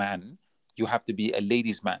be a man, you have to be a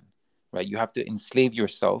ladies' man, right? You have to enslave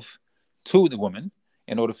yourself to the woman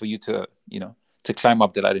in order for you to to climb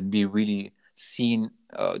up the ladder and be really seen,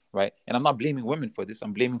 right? And I'm not blaming women for this.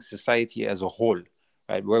 I'm blaming society as a whole,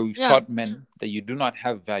 right? Where we've Yeah. taught men that you do not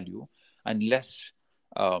have value unless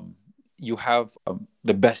um, you have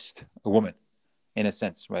the best woman, in a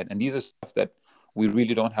sense, right? And these are stuff that we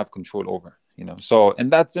really don't have control over, So in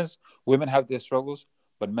that sense, women have their struggles,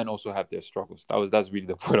 but men also have their struggles. That's really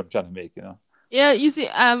the point I'm trying to make. Yeah, you see,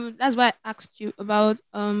 that's why I asked you about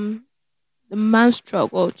the man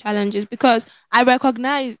struggle challenges, because I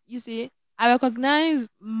recognize, you see, I recognize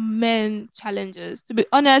men challenges. To be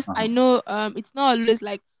honest, I Uh-huh. know it's not always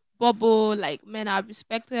like bubble, like men are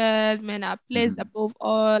respected, men are placed Hmm. above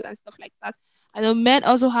all and stuff like that. I know men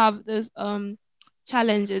also have this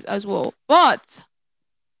challenges as well. But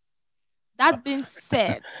that being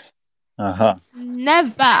said, Uh-huh. it's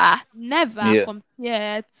never Yeah.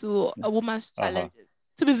 compared to a woman's Uh-huh. challenges.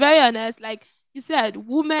 To be very honest, like you said,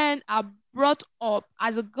 women are brought up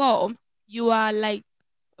as a girl. You are like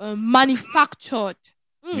manufactured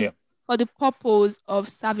Yeah. for the purpose of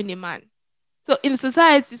serving a man. So in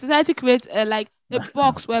society, society creates like a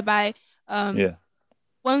box whereby um Yeah.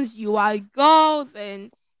 once you are a girl,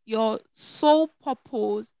 then your sole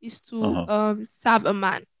purpose is to Uh-huh. serve a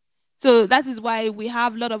man. So that is why we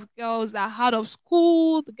have a lot of girls that are out of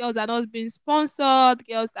school, the girls that are not being sponsored,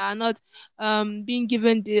 girls that are not being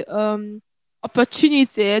given the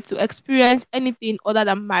opportunity to experience anything other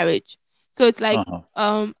than marriage. So it's like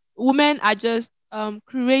Uh-huh. women are just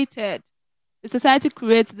created, the society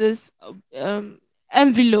creates this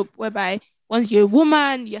envelope whereby once you're a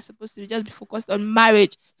woman, you're supposed to just be focused on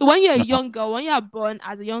marriage. So when you're a Uh-huh. young girl, when you're born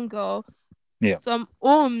as a young girl, Yeah. some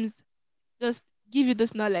homes just give you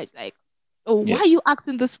this knowledge like, oh, why Yeah. are you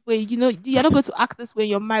acting this way? You know, you're not going to act this way in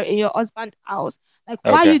your marriage, in your husband's house. Like,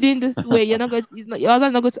 why are Okay. you doing this way? You're not going to, your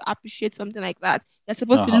husband's not going to appreciate something like that. You're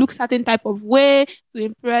supposed to Uh-huh. look certain type of way to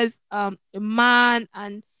impress a man.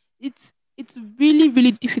 And it's really,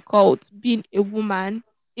 really difficult being a woman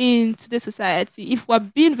in today's society, if we're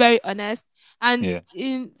being very honest. And Yeah.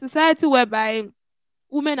 in society whereby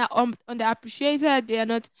women are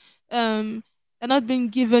underappreciated, um they're not being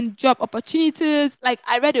given job opportunities. Like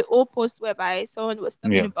I read an old post whereby someone was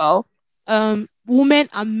talking Yeah. about women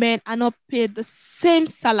and men are not paid the same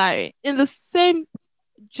salary in the same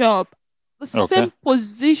job, the Okay. same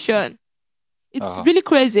position. It's Uh-huh. really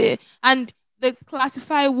crazy. And they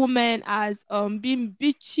classify women as being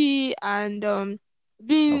bitchy and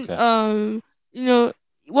being Okay. you know,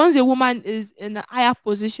 once a woman is in a higher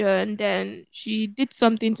position, then she did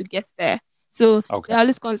something to get there. So they Okay.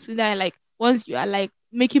 always consider like once you are like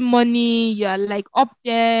making money, you are like up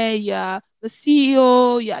there, you are the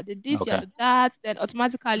CEO, you are the this, you are Okay. the that, then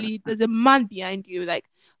automatically there's a man behind you. Like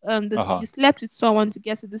Uh-huh. you slept with someone to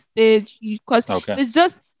get to the stage, because Okay.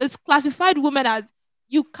 it's classified women as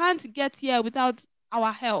you can't get here without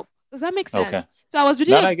our help. Does that make sense? Okay. So I was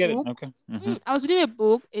reading That a I get it. book. Okay. Mm-hmm. I was reading a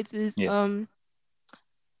book. It is Yeah.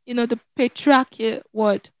 the patriarchy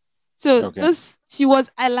word. So Okay. this she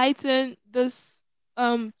was highlighting this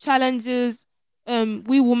challenges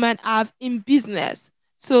we women have in business.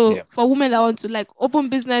 So Yeah. for women that want to like open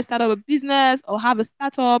business, start up a business or have a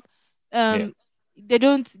startup, Yeah. um they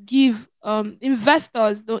don't give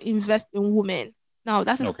investors don't invest in women. Now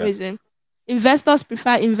that is Okay. crazy. Investors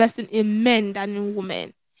prefer investing in men than in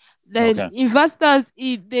women. Then Okay. investors,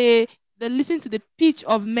 if they listen to the pitch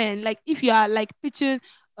of men, like if you are like pitching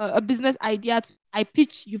a business idea to, I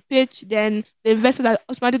pitch, you pitch, then the investors are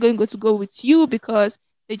automatically going to go with you because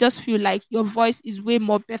they just feel like your voice is way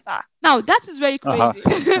more better. Now that is very Uh-huh.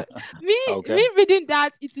 crazy. me Okay. me reading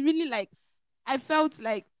that, it's really like I felt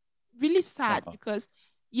like really sad Uh-huh. because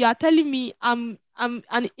you are telling me an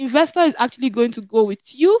investor is actually going to go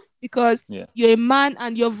with you because Yeah. you're a man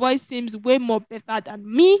and your voice seems way more better than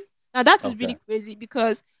me. Now that is Okay. really crazy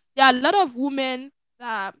because there are a lot of women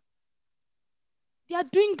that they are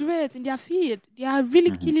doing great in their field. They are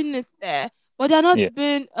really Mm-hmm. killing it there, but they are not Yeah.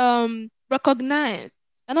 being recognized.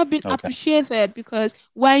 They're not being Okay. appreciated because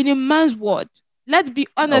we're in a man's world. Let's be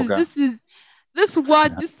honest. Okay. This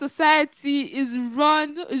world, this society is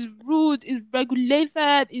run, is ruled, is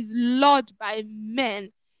regulated, is led by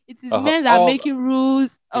men. it is men that are Oh, making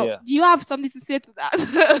rules. Oh, yeah. do you have something to say to that?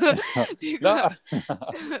 No. Because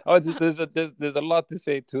Oh, there's a lot to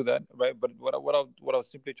say to that, right? But what I was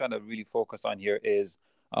simply trying to really focus on here is,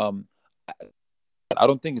 um, I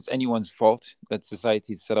don't think it's anyone's fault that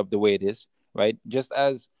society is set up the way it is, right?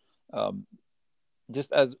 Um,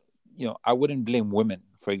 just as I wouldn't blame women,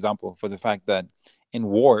 for example, for the fact that in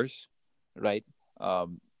wars, right?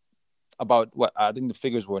 Um, about what I think the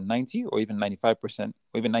figures were 90 or even 95%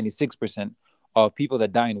 or even 96% of people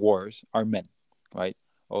that die in wars are men, right?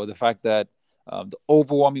 Or the fact that the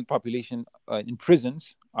overwhelming population in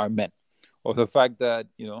prisons are men, or the fact that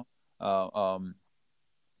uh, um,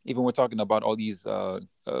 even we're talking about all these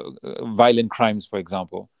violent crimes, for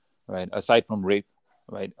example, right? Aside from rape,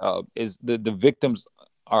 right? Is the victims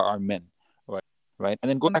are men, right? And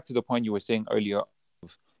then going back to the point you were saying earlier,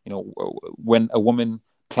 when a woman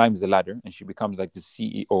climbs the ladder and she becomes like the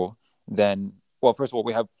CEO, then well, first of all,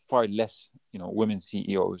 we have far less, women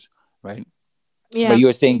CEOs, right? But yeah, you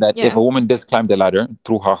were saying that if a yeah. woman does climb the ladder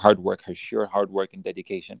through her hard work, her sheer hard work and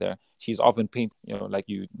dedication, there, she's often painted, like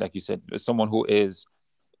you said, as someone who is,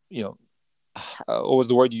 you know, what was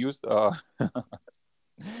the word you used?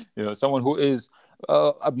 Someone who is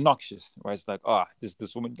obnoxious, right? It's like,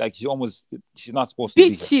 this woman, like she's not supposed to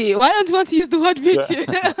be here. Bitchy. Why don't you want to use the word Yeah.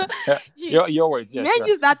 bitchy? Yeah. You- Your words, yeah, Men sure.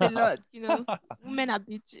 use that a lot, you know. Women are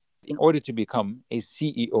bitchy. In order to become a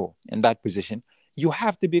CEO in that position, you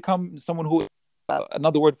have to become someone who,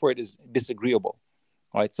 another word for it is disagreeable,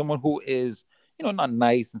 right? Someone who is, not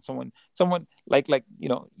nice, and someone like,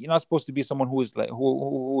 you're not supposed to be someone who is like,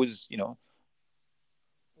 who is,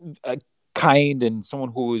 uh, kind, and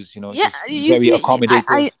someone who is, Yeah, just you very see,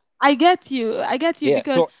 accommodative. I get you. I get you Yeah.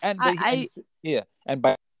 because So and I but I yeah, and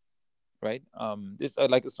by right, this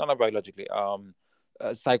like it's not biologically,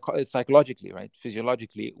 psychologically, right,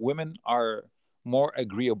 physiologically, women are more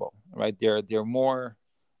agreeable, right? They're more,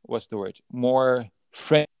 what's the word, more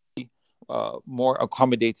friendly, more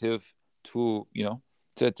accommodative to,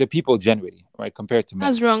 to people generally, right, compared to men,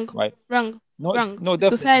 that's wrong. right? Wrong. No, Wrong. no, The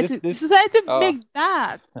definitely society the society uh make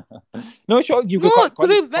that. no, sure, you could No, to call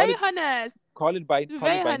it be very honest. To be call it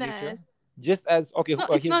very by nature. honest. Just as, okay, It's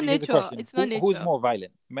here's not here's a nature. question: It's not who's nature. more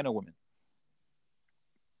violent, men or women?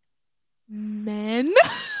 Men.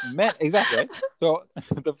 Men, exactly, right? So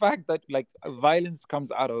the fact that like violence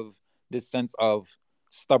comes out of this sense of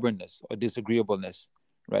stubbornness or disagreeableness,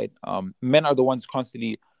 right? Men are the ones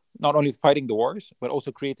constantly not only fighting the wars but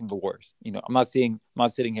also creating the wars. I'm not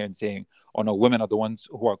sitting here and saying, oh no, women are the ones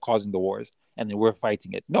who are causing the wars and then we're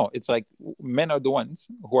fighting it. No, it's like men are the ones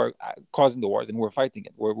who are causing the wars and we're fighting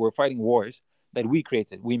it. We're fighting wars that we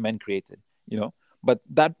created, we men created, you know. But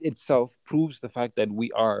that itself proves the fact that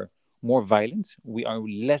we are more violent, we are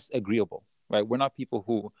less agreeable, right? We're not people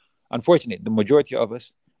who, unfortunately, the majority of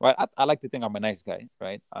us, right? I like to think I'm a nice guy,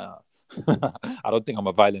 right? I don't think I'm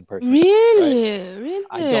a violent person, right? Really?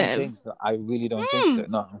 I don't Really? think so. I really don't think Hmm. so.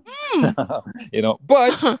 No, Hmm.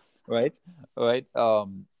 but right, right.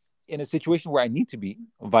 In a situation where I need to be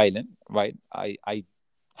violent, right? I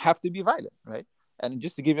have to be violent, right? And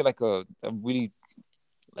just to give you like a really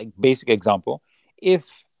like basic example, if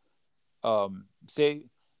say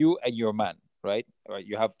you and your man, right,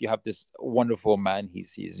 you have this wonderful man,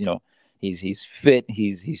 he's he's fit,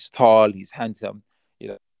 he's tall, he's handsome,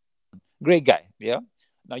 great guy, yeah.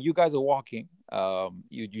 Now you guys are walking,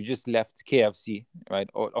 you just left KFC, right?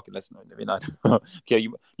 Or okay, let's not, maybe not. Okay,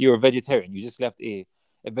 you're a vegetarian, you just left a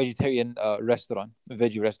vegetarian restaurant, a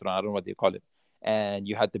veggie restaurant, I don't know what they call it, and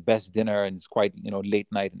you had the best dinner and it's quite, late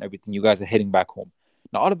night and everything, you guys are heading back home.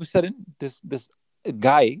 Now all of a sudden this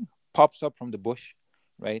guy pops up from the bush,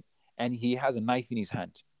 right? And he has a knife in his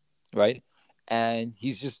hand, right? And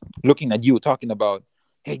he's just looking at you, talking about,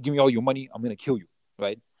 hey, give me all your money, I'm gonna kill you,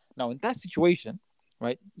 right? Now, in that situation,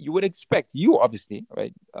 right, you would expect, you obviously,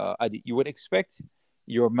 right, Adi, you would expect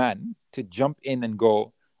your man to jump in and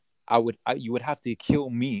go, you would have to kill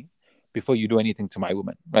me before you do anything to my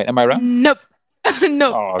woman, right? Am I wrong? Nope.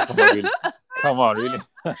 Nope. Oh, come on, really? Come on, really?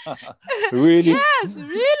 Really? Yes,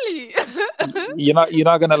 really. You're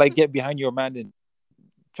not gonna like get behind your man and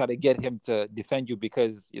try to get him to defend you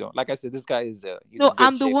because like I said, this guy is he's No, in great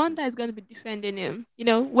I'm the shape. one that is going to be defending him. You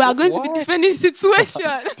know, we are going to be What? defending situation.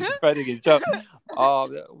 Defending himself?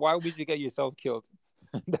 Why would you get yourself killed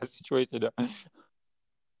in that situation?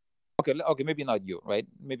 Okay, okay, maybe not you, right?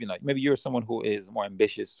 Maybe not. Maybe you're someone who is more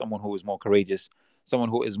ambitious, someone who is more courageous, someone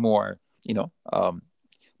who is more,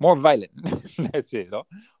 more violent. Let's say, So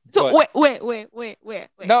but wait.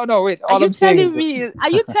 no, wait. Are All you I'm saying is telling that. me? Are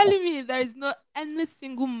you telling me there is not any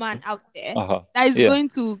single man out there Uh-huh. that is Yeah. going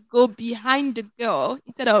to go behind the girl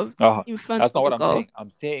instead of Uh-huh. in front That's not of what the I'm girl? saying.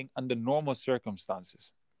 I'm saying under normal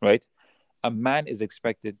circumstances, right? A man is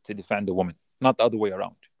expected to defend the woman, not the other way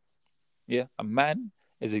around. Yeah, a man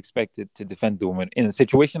is expected to defend the woman in a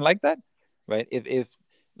situation like that, right? If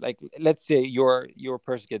like let's say your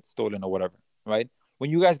purse gets stolen or whatever, right? When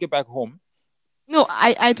you guys get back home, No,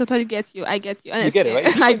 I totally get you. I get you. you get it,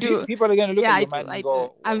 Honestly, right? I People do. people are gonna look Yeah, at I your do. man I and do.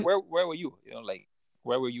 go, I'm. where were you? Like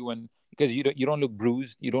where were you when because you don't look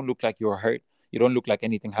bruised, you don't look like you're hurt, you don't look like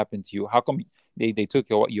anything happened to you. How come they took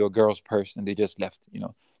your girl's purse and they just left?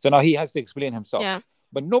 So now he has to explain himself, Yeah.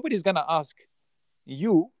 but nobody's gonna ask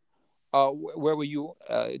you where were you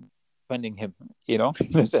defending him, in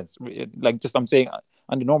a sense. Like just I'm saying,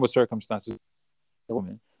 under normal circumstances, the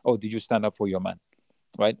woman, oh, did you stand up for your man,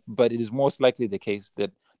 right? But it is most likely the case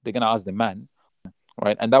that they're gonna ask the man,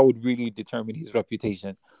 right? And that would really determine his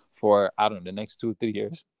reputation for, I don't know, the next 2 3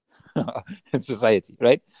 years in society,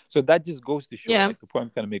 right? So that just goes to show, Yeah. like the point I'm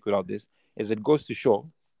trying to make with all this is it goes to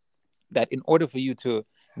show that in order for you to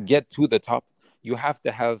get to the top, you have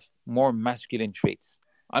to have more masculine traits,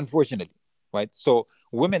 unfortunately, right? So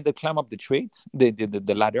women that climb up the traits,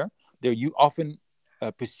 the ladder, they're you often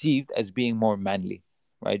perceived as being more manly,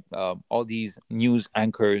 right? All these news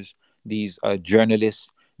anchors, these journalists,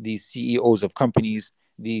 these CEOs of companies,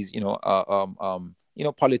 these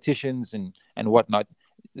politicians and whatnot.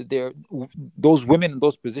 They're those women in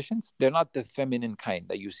those positions. They're not the feminine kind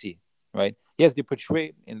that you see, right? Yes, they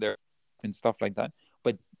portray in their and stuff like that.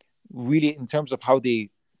 But really, in terms of how they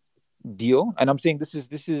deal, and I'm saying this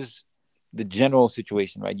is the general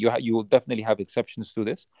situation, right? You will definitely have exceptions to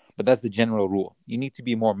this, but that's the general rule. You need to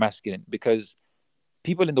be more masculine because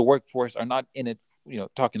people in the workforce are not in it,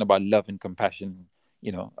 talking about love and compassion,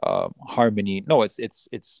 harmony. No,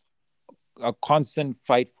 it's a constant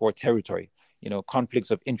fight for territory.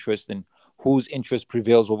 Conflicts of interest and whose interest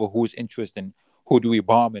prevails over whose interest and who do we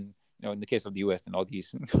bomb and in the case of the U.S. and all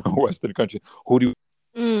these Western countries, who do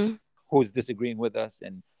Mm. who's disagreeing with us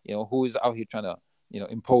and who is out here trying to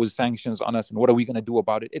impose sanctions on us and what are we going to do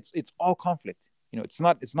about it. It's all conflict. It's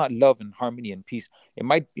not love and harmony and peace. It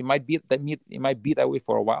might be that way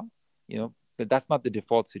for a while, but that's not the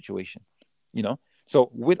default situation. So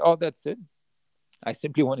with all that said, I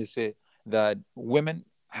simply want to say that women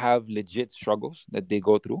have legit struggles that they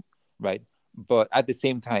go through, right? But at the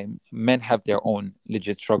same time, men have their own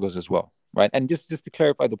legit struggles as well, right? And just to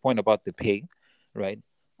clarify the point about the pay, right?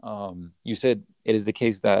 You said it is the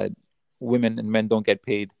case that women and men don't get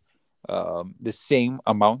paid the same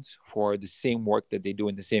amounts for the same work that they do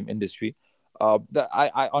in the same industry.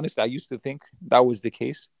 I honestly I used to think that was the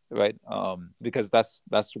case, right? Because that's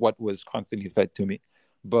what was constantly fed to me,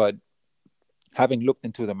 but having looked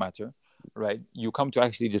into the matter, right, you come to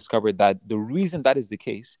actually discover that the reason that is the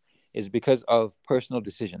case is because of personal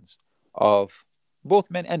decisions of both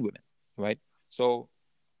men and women, right? So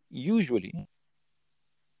usually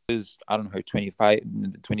is I don't know her 25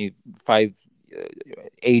 uh,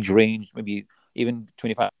 age range, maybe even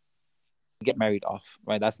 25 get married off,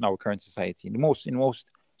 right? That's in our current society, in most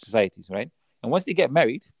societies, right? And once they get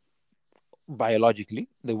married, biologically,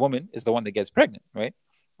 the woman is the one that gets pregnant, right?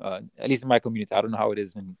 At least in my community, I don't know how it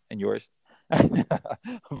is in yours.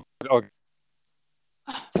 Or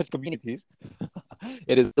such communities,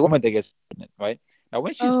 it is the woman that gets pregnant, right? Now,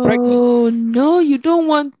 when she's pregnant, Oh no, you don't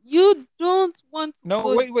want to no,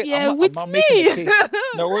 go wait, I'm there not, I'm with not making a me. case.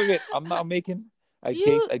 No, wait, I'm not making a case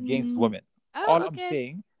you against mm, women. oh, All I'm okay.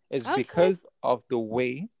 saying is Okay. because of the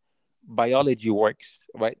way biology works,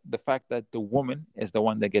 right? The fact that the woman is the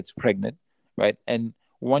one that gets pregnant, right? And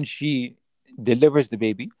once she delivers the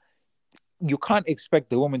baby, you can't expect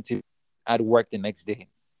the woman to at work the next day.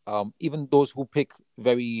 Even those who pick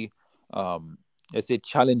very, um, let's say,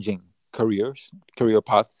 challenging career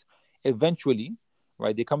paths, eventually,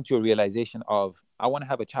 right, they come to a realization of I want to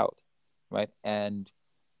have a child, right, and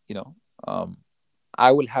you know, um,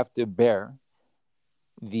 I will have to bear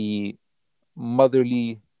the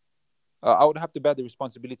motherly. I would have to bear the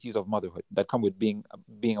responsibilities of motherhood that come with being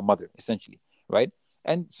a mother, essentially, right?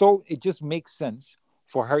 And so it just makes sense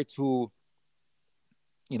for her to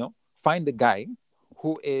find a guy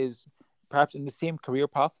who is perhaps in the same career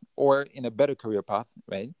path or in a better career path,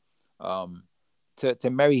 right? Um, to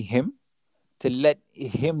marry him, to let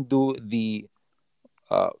him do the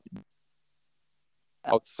uh,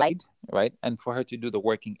 outside, right, and for her to do the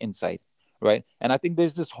working inside, right. And I think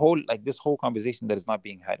there's this whole conversation that is not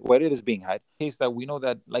being had. Where it is being had, case that we know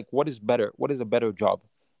that like what is a better job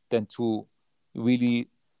than to really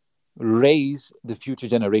raise the future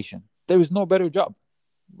generation. There is no better job,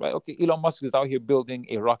 right? Okay, Elon Musk is out here building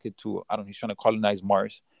a rocket to, I don't know, he's trying to colonize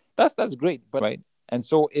Mars. That's great, but right. And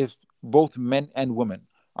so if both men and women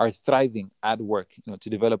are thriving at work, to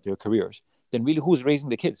develop their careers, then really who's raising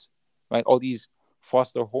the kids, right? All these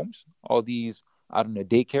foster homes, all these, I don't know,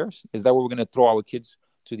 daycares. Is that where we're going to throw our kids,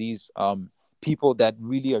 to these people that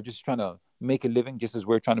really are just trying to make a living, just as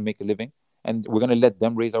we're trying to make a living, and we're going to let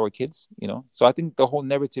them raise our kids? So I think the whole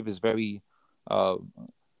narrative is very uh,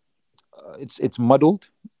 it's muddled,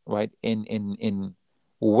 right? In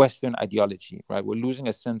Western ideology, right? We're losing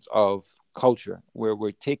a sense of culture where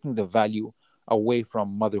we're taking the value away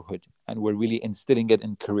from motherhood, and we're really instilling it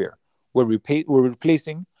in career. We're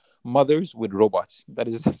replacing mothers with robots. That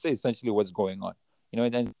is essentially what's going on.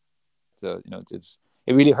 And then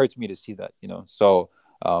it really hurts me to see that. So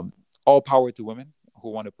all power to women who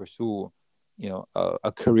want to pursue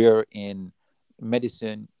a career in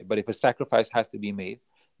medicine, but if a sacrifice has to be made,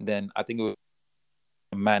 then I think it would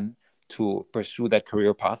be a man to pursue that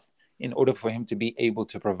career path in order for him to be able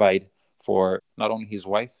to provide for not only his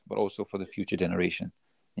wife but also for the future generation.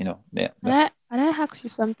 Yeah, And that's I ask you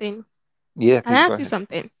something. yeah. Can I Please go ask you ahead.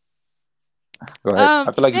 something? Go ahead.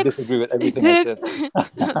 I feel It like you takes disagree with it everything I takes said.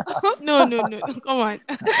 no, no, no, no, come on.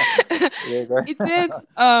 Yeah, go It ahead. takes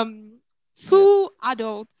Yeah, two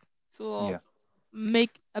adults to yeah,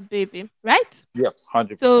 make a baby, right? yep.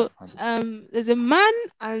 100%. So 100%. there's a man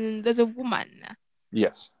and there's a woman.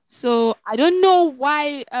 Yes. So I don't know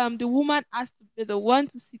why the woman has to be the one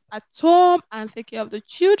to sit at home and take care of the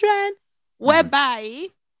children, Hmm. whereby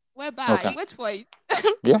Okay. wait for it,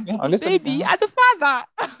 Yeah, yeah. I'm the listening. baby as a father.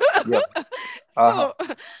 Yep. Uh So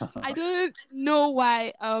I don't know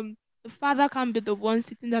why the father can't be the one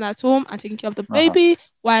sitting down at home and taking care of the huh. baby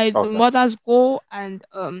while the Okay. mothers go and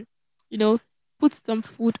you know put some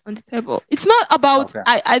food on the table. It's not about Okay.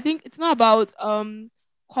 I think it's not about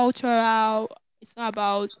cultural, it's not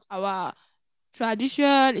about our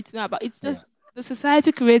tradition, it's not about, it's Yeah. just the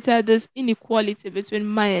society created this inequality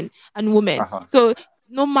between men and women. Uh-huh. So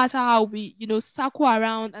no matter how we circle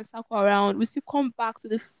around, we still come back to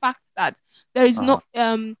the fact that there is no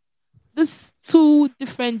Uh-huh. these two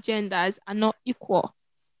different genders are not equal.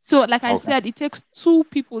 So like I Okay. said, it takes two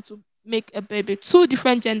people to make a baby, two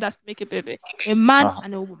different genders to make a baby, a man Uh-huh.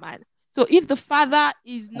 and a woman. So if the father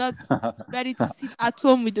is not ready to sit at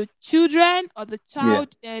home with the children or the Yeah.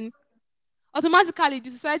 child, then automatically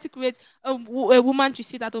the society creates a woman to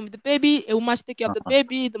sit at home with the baby, a woman to take care of the Uh-huh.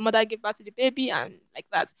 baby, the mother give birth to the baby, and like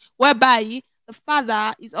that. Whereby the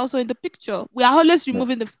father is also in the picture. We are always Yeah.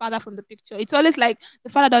 removing the father from the picture. It's always like the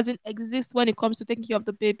father doesn't exist when it comes to taking care of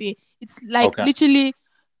the baby. It's like Okay. literally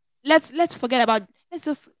let's forget about let's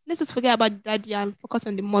just forget about daddy and focus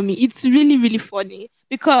on the mommy. It's really really funny Uh-huh.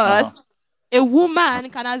 because a woman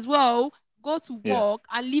can as well go to Yeah. work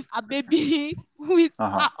and leave a baby with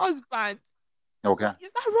Uh-huh. her husband. Okay.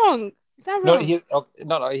 Is that wrong? Is that No, wrong? okay,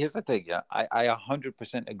 no, no, here's the thing. Yeah. I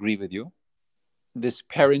 100% agree with you. This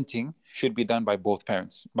parenting should be done by both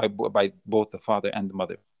parents, by both the father and the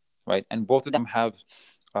mother, right? And both of them have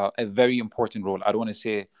a very important role. I don't want to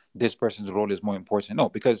say this person's role is more important. No,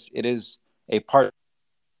 because it is a part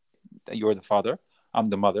that you're the father, I'm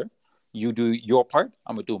the mother. You do your part,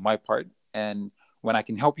 I'm gonna do my part. And when I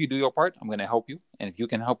can help you do your part, I'm gonna help you. And if you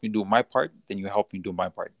can help me do my part, then you help me do my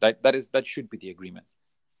part. That should be the agreement.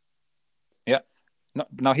 Yeah. No,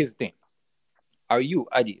 now here's the thing. Are you,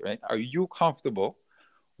 Adi, right? Are you comfortable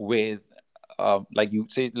with like you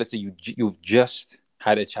say, let's say you've just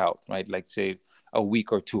had a child, right? Like say a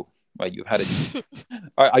week or two, right? You've had a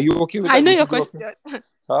are you okay with I that? know Would you your be okay?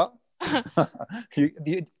 question. Huh?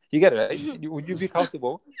 You get it, right? Would you be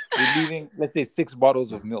comfortable with leaving, let's say, 6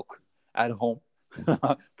 bottles of milk at home,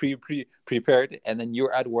 prepared, and then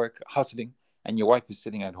you're at work hustling, and your wife is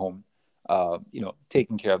sitting at home,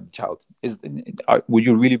 taking care of the child? Would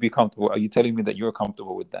you really be comfortable? Are you telling me that you're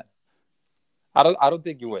comfortable with that? I don't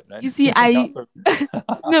think you would, right? You see, Answer.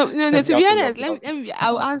 no, no, no. To You be have to honest, love me.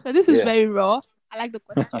 I'll answer. This is Yeah. very raw. I like the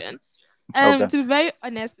question. Okay. To be very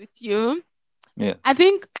honest with you, Yeah. I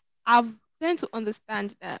think I've tend to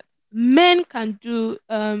understand that men can do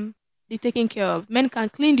the taking care of. Men can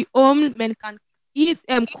clean the home. Men can eat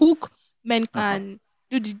cook. Men Uh-huh. can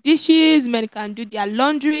do the dishes. Men can do their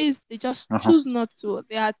laundries. They just Uh-huh. choose not to.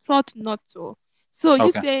 They are taught not to. So you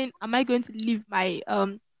Okay. saying, am I going to leave my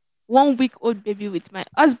 1 week old baby with my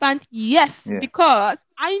husband? Yes, Yeah. because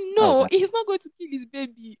I know Okay. he's not going to kill his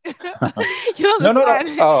baby. You No, no, no.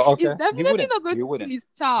 understand? Oh, He's okay. He definitely wouldn't. not going He to kill wouldn't. his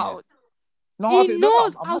Yeah. child. No, He no, no.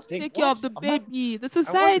 knows I'm how not to saying take care what. of the I'm not. baby. The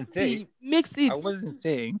I wasn't saying. society makes I it. wasn't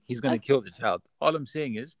saying he's gonna That, kill the child. All I'm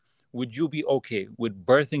saying is would you be okay with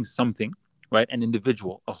birthing something, right? An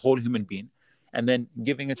individual, a whole human being, and then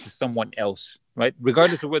giving it to someone else, right?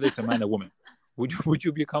 Regardless of whether it's a man or woman, would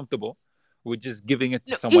you be comfortable with just giving it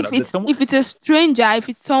to No, someone else? That someone, if it's a stranger, if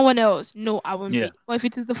it's someone else, no, I won't yeah, be. But if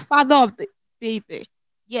it is the father of the baby,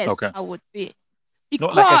 yes, okay. I would be. No,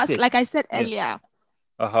 like I Because, said, like I said yeah, earlier,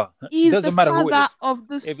 It he's the doesn't matter who it father is. of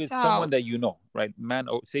this If it's someone child. that you know, right, man,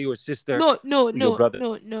 or say your sister, No, no, your no, brother,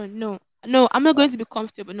 no, no, no. No, I'm not uh, going to be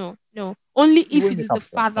comfortable. No, no. Only you if wouldn't it be is the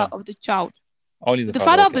comfortable. father of the child. Only the The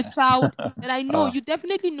father. father of Okay. the child, then I know uh, you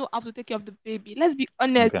definitely know how to take care of the baby. Let's be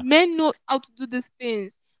honest. okay. Men know how to do these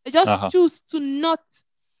things. They just Uh-huh. choose to not.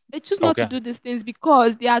 They choose not to Okay. do these things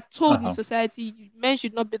because they are told in Uh-huh. society men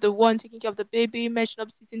should not be the one taking care of the baby. Men should not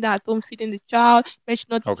be sitting there at home feeding the child. Men should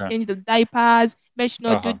not Okay. change the diapers. Men should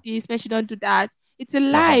not do Uh-huh. this. Men should not do that. It's a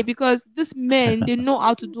lie Uh-huh. because these men they know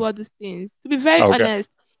how to do all these things. To be very Okay.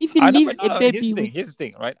 honest, if you I never. leave No, a no. Here's baby the thing. with Here's the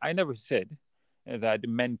thing. Right. I never said that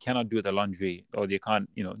men cannot do the laundry or they can't,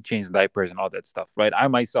 change diapers and all that stuff. Right. I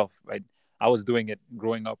myself, right. I was doing it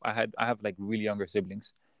growing up. I have like really younger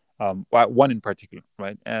siblings, one in particular,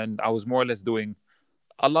 right. And I was more or less doing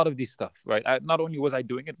a lot of this stuff, right. Not only was I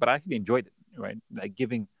doing it, but I actually enjoyed it, right. Like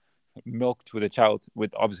giving milk to the child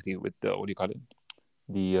with obviously with the what do you call it?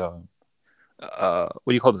 The what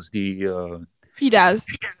do you call those? The feeders.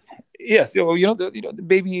 yes, the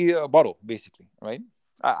baby bottle, basically, right?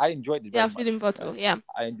 I enjoyed it Yeah, very feeding much, bottle. right? Yeah.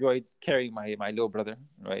 I enjoyed carrying my little brother,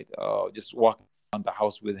 right? Just walking around the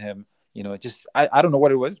house with him, just I don't know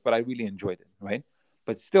what it was, but I really enjoyed it, right?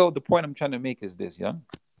 But still, the point I'm trying to make is this, yeah.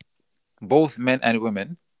 Both men and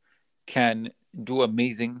women can do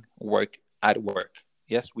amazing work at work.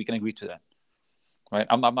 Yes, we can agree to that, right?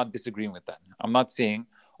 I'm not disagreeing with that. I'm not saying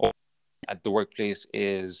oh, at the workplace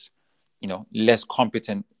is, less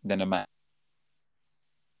competent than a man.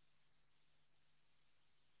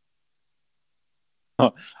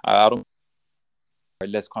 I don't are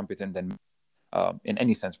less competent than in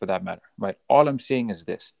any sense for that matter, right? All I'm saying is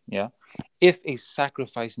this, yeah. If a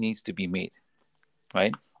sacrifice needs to be made,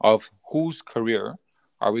 right, of whose career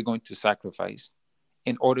are we going to sacrifice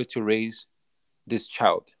in order to raise this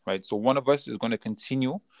child, right? So one of us is going to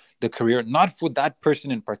continue the career, not for that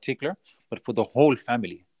person in particular, but for the whole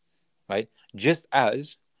family, right? Just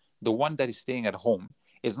as the one that is staying at home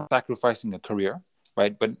is not sacrificing a career,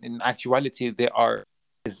 right? But in actuality, they are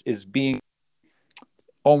is being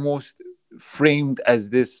almost framed as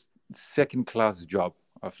this second class job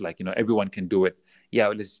of like everyone can do it.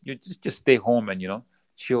 Yeah, you just stay home and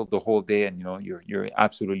chill the whole day and you're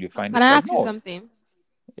absolutely fine. Can It's I like ask you no, something?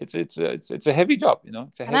 it's a heavy job.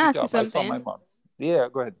 It's a Can I heavy ask you job. I saw my something? mom. Yeah,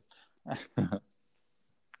 go ahead.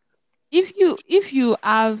 If you if you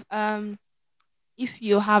have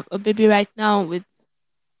a baby right now with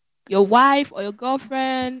your wife or your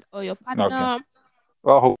girlfriend or your Okay. partner,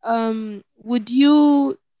 Well, would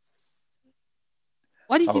you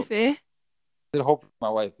what did you I say? hope my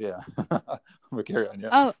wife. Yeah, but carry on. Yeah.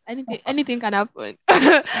 Oh, anything can happen.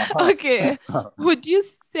 Uh-huh. Okay. Would you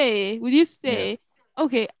Yeah. say,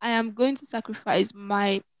 okay, I am going to sacrifice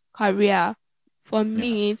my career for Yeah.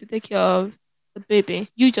 me to take care of the baby.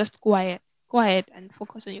 You just go ahead and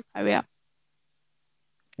focus on your career.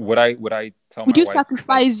 Would I tell Would my you wife like?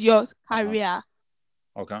 sacrifice your Uh-huh. career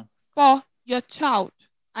Okay. for your child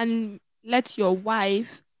and let your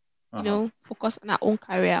wife, Uh-huh. focus on her own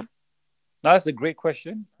career? Now that's a great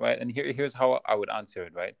question, right? And here's how I would answer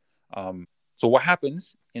it, right? So what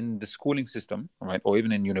happens in the schooling system, right, or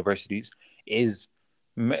even in universities, is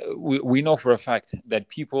we know for a fact that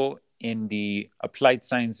people in the applied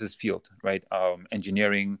sciences field, right,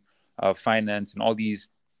 engineering, finance, and all these,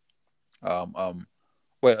 um, um,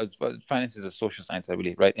 finance is a social science, I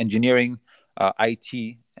believe, right? Engineering,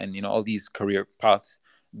 IT, and all these career paths,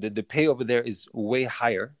 the pay over there is way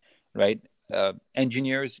higher, right?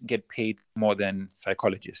 Engineers get paid more than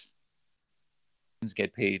psychologists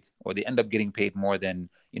get paid, or they end up getting paid more than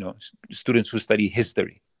students who study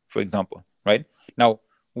history, for example, right? Now,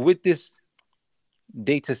 with this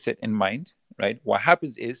data set in mind, right, what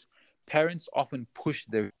happens is parents often push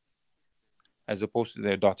their as opposed to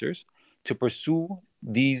their daughters to pursue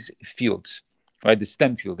these fields, right? The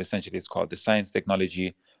STEM field, essentially, it's called the science,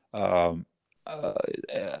 technology, um,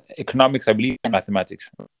 economics, I believe, and mathematics.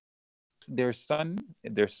 Their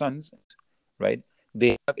sons, right?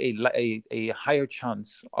 They have a higher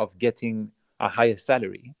chance of getting a higher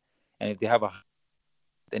salary, and if they have a,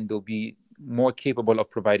 then they'll be more capable of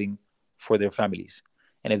providing for their families.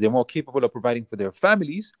 And if they're more capable of providing for their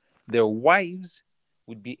families, their wives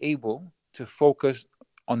would be able to focus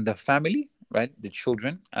on the family, right? The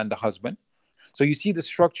children and the husband, So you see the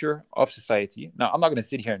structure of society. Now, I'm not going to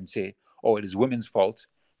sit here and say, oh, it is women's fault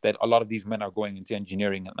that a lot of these men are going into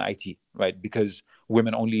engineering and IT, right? Because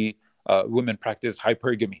women practice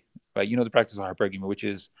hypergamy, right? You know the practice of hypergamy, which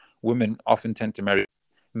is women often tend to marry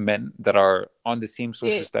men that are on the same social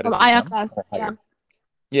Okay, from status as higher them class. or Yeah, higher.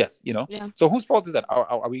 Yes, you know. yeah. So whose fault is that?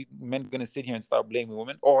 Are we men going to sit here and start blaming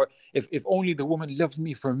women? Or if only the woman loved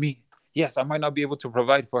me for me, yes, I might not be able to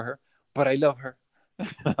provide for her, but I love her.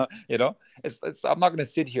 You know, it's I'm not going to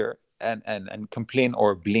sit here and complain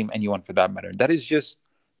or blame anyone for that matter. That is just,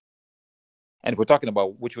 and if we're talking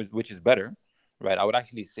about which is better, right? I would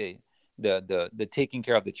actually say the taking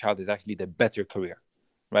care of the child is actually the better career,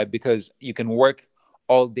 right? Because you can work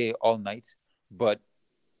all day, all night, but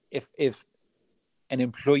if an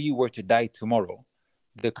employee were to die tomorrow,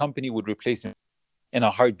 the company would replace him in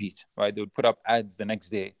a heartbeat, right? They would put up ads the next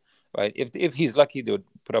day, right? If he's lucky, they would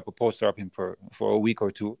put up a poster of him for a week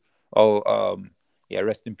or two. Oh, yeah,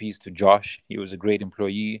 rest in peace to Josh. He was a great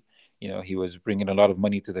employee. You know, he was bringing a lot of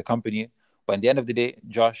money to the company. But at the end of the day,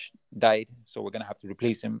 Josh died, so we're gonna have to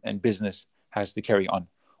replace him, and business has to carry on.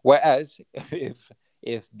 Whereas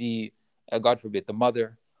if the God forbid the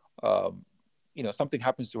mother, um, something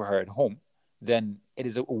happens to her at home, then it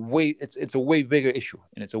is a way bigger issue,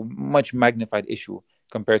 and it's a much magnified issue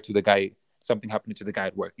compared to the guy something happening to the guy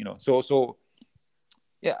at work. So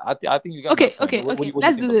yeah, I think you got my Okay, point. okay, What do okay. you, what do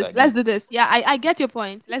you Let's do think of this. that? Yeah, Let's do this. Yeah, I get your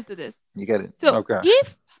point. Let's do this. you get it. So Okay.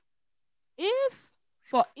 if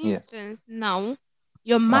for Yes. instance now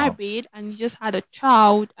you're Uh-huh. married and you just had a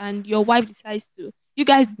child and your wife decides to you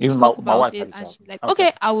guys Even my, talk my about wife it had a and child. she's like, Okay.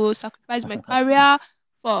 okay, I will sacrifice my career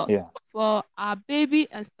for Yeah. for our baby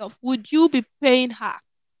and stuff, would you be paying her?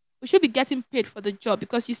 We should be getting paid for the job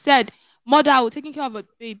because you said mother or taking care of a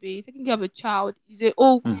baby, taking care of a child is a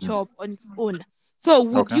whole Hmm. job on its own. So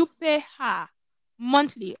would Okay. you pay her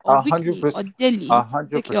monthly or A hundred weekly or percent. A daily to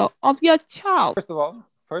hundred take care percent. of your child? First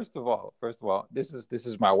of all, this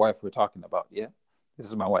is my wife we're talking about. Yeah, this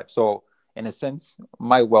is my wife. So in a sense,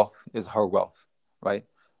 my wealth is her wealth, right?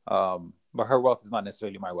 But her wealth is not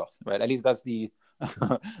necessarily my wealth, right? At least that's the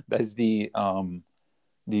that's the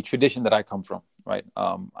tradition that I come from, right?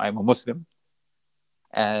 I'm a Muslim,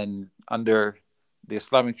 and under the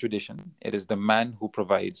Islamic tradition, it is the man who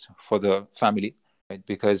provides for the family, right?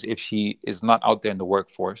 Because if she is not out there in the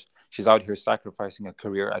workforce, she's out here sacrificing a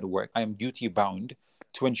career at work. I am duty bound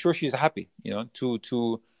to ensure she's happy,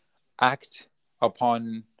 to act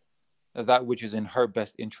upon that which is in her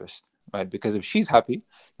best interest, right? Because if she's happy,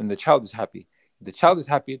 then the child is happy. If the child is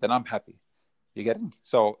happy, then I'm happy. You get it?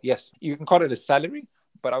 So yes, you can call it a salary,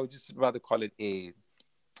 but I would just rather call it a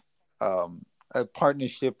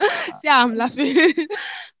partnership. See how I'm laughing.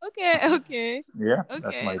 Okay, okay. Yeah,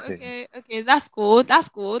 that's Okay, my take. okay, okay. That's cool. That's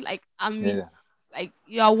cool. Like, I mean, Yeah. like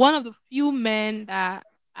you are one of the few men that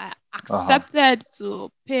Uh huh. accepted to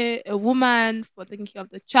pay a woman for taking care of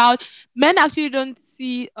the child. Men actually don't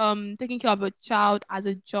see taking care of a child as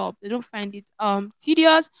a job. They don't find it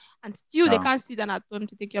tedious, and still they No. can't sit down at home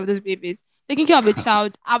to take care of these babies. Taking care of a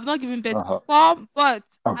child, I've not given birth Uh huh. before, but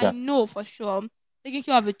I Okay. know for sure taking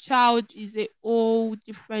care of a child is a whole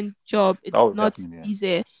different job. It's Oh, not definitely. Yeah.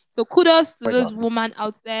 easy. So kudos to Quite those often. women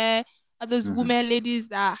out there, those Mm-hmm. women, ladies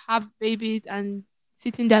that have babies and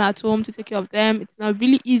sitting down at home to take care of them. It's not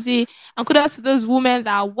really easy. And kudos to those women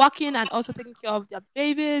that are working and also taking care of their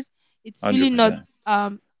babies. It's really not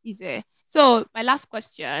 100%. easy. So my last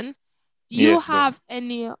question: do Yeah. you Go ahead. have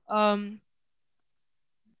any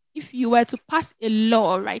if you were to pass a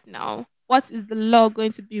law right now, what is the law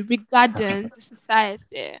going to be regarding the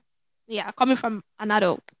society? Yeah, coming from an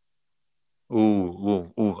adult. Ooh,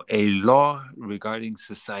 ooh, ooh. A law regarding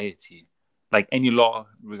society, like any law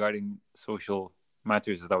regarding social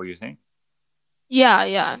matters. Is that what you're saying? Yeah,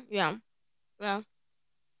 yeah, yeah, yeah.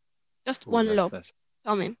 Just Ooh, one that's law. that's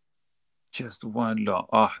Tell me. just one law.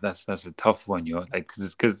 Oh, that's a tough one, yo. Like,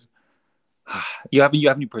 because you have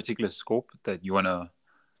any particular scope that you wanna?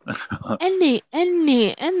 Any.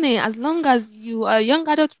 As long as you are a young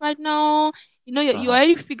adult right now, you Uh-huh.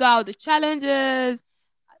 already figure out the challenges.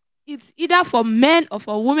 It's either for men or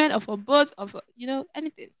for women or for both or for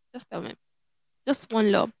anything. Just tell me. Just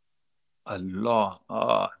one law. A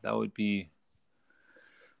law. That would be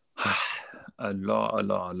a law. A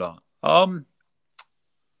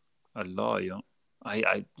law, yo.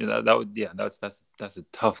 That would, yeah. That's a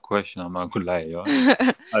tough question. I'm not gonna lie, yo.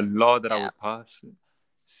 A law that I Yeah. would pass,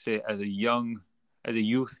 say as a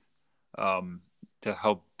youth, to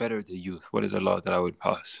help better the youth. What is a law that I would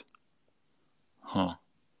pass? Huh.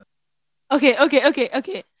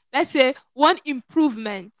 Okay. Let's say one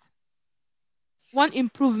improvement. one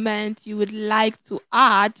improvement you would like to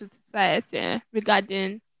add to society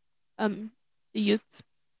regarding um the youth?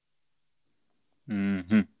 Hmm.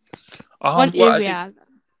 One Well, I think, area.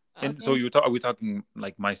 and so Okay. are we talking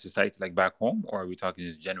like my society, like back home, or are we talking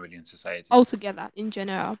just generally in society Altogether, in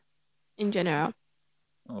general. In general.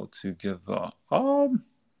 altogether?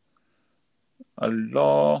 A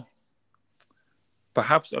law,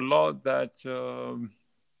 perhaps a law that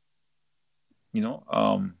you know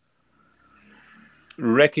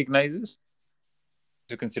recognizes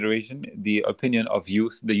to consideration the opinion of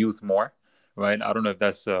the youth more, right? I don't know if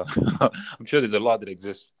that's. I'm sure there's a law that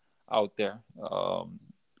exists out there.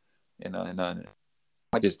 In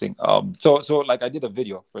I just think so like I did a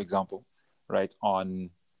video, for example, right, on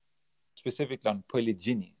specifically on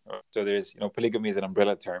polygyny. Right? So there's polygamy is an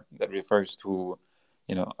umbrella term that refers to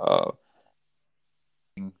you know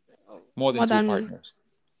more than More two than, partners.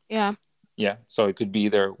 yeah. Yeah, so it could be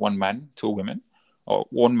either one man, two women, or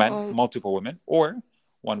one man, Or multiple women, or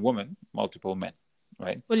one woman, multiple men,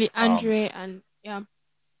 right? Um, polyandry and yeah.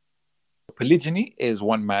 Polygyny is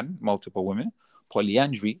one man, multiple women.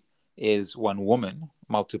 Polyandry is one woman,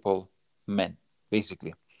 multiple men,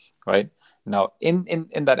 basically, right? Now, in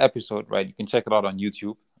that episode, right, you can check it out on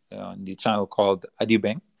YouTube on the channel called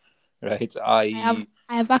Adibeng, right? I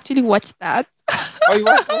have actually watched that. Oh, you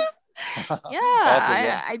watched that? Yeah, Awesome,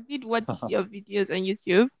 yeah. I did watch your videos on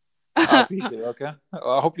YouTube. I appreciate it. Okay,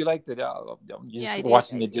 I hope you liked it. Yeah, I'm Yeah, just I did.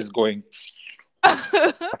 watching I it, did. just going.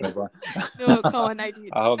 Whatever. No, come on, I did.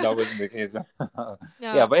 I hope that wasn't the case.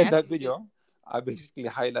 Yeah, No, but I in that actually did. video, I basically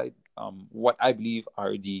highlight what I believe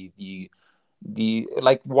are the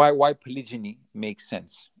like why polygyny makes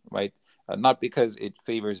sense, right? Not because it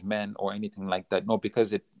favors men or anything like that. No,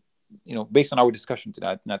 because it based on our discussion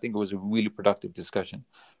today, and I think it was a really productive discussion,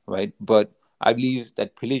 right? But I believe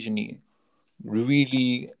that polygyny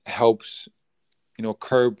really helps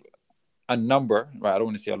curb a number, right? I don't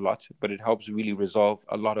want to say a lot, but it helps really resolve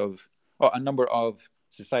a lot of, or a number of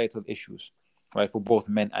societal issues, right, for both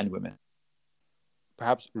men and women.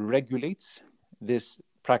 Perhaps regulates this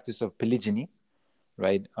practice of polygyny,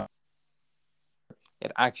 right?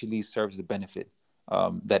 It actually serves the benefit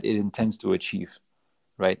that it intends to achieve,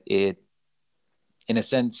 right? It, in a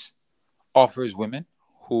sense, offers women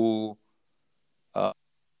who uh,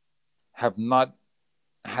 have not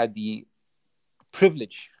had the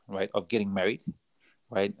privilege, right, of getting married,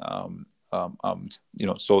 right?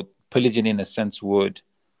 So polygyny, in a sense, would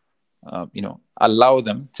allow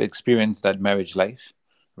them to experience that marriage life,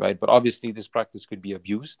 right? But obviously, this practice could be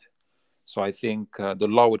abused. So I think the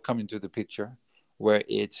law would come into the picture where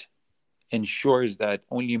it ensures that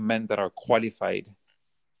only men that are qualified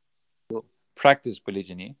to practice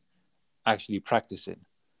polygyny actually practice it,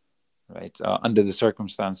 right? Under the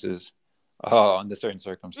circumstances, under certain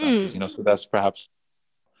circumstances, Mm. So that's perhaps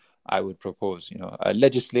I would propose,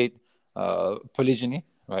 legislate polygyny,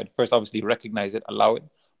 right? First, obviously, recognize it, allow it,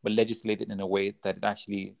 but legislate it in a way that it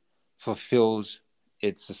actually fulfills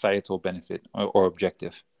its societal benefit or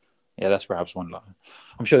objective. Yeah, that's perhaps one law.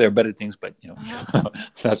 I'm sure there are better things, but Uh-huh.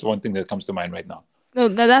 that's one thing that comes to mind right now. No,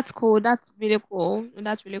 that's cool. That's really cool.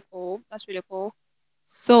 That's really cool. That's really cool.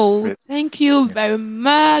 So, Great. thank you Yeah. very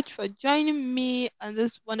much for joining me on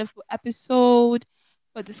this wonderful episode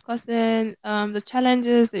for discussing the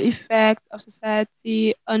challenges, the effects of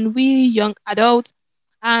society on we young adults,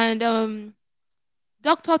 and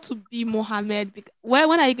Doctor to be Mohammed.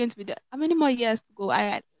 When are you going to be there? How many more years to go? I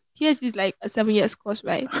had PhD is like a 7 years course,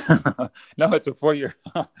 right? No, it's a 4 year.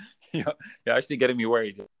 Yeah, you're actually getting me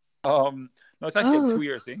worried. No, it's actually a Oh. 2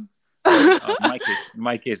 year thing, right?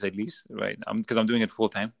 My case at least, right? Because I'm doing it full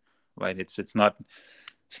time, right? It's not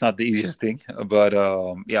the easiest thing, but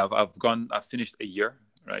yeah, I've finished a year,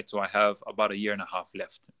 right? So I have about a year and a half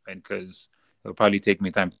left, right? Because it'll probably take me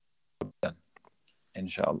time to done,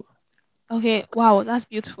 inshallah. Okay, wow, that's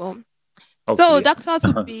beautiful. So, Hopefully, Doctor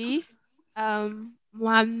to yeah. be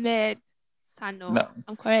Mohammed No, Sano.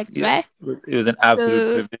 I'm correct, yeah, right? it was an absolute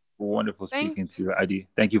So, privilege. Wonderful thank speaking to you, Adi.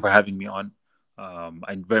 Thank you for having me on.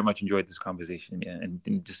 I very much enjoyed this conversation, yeah,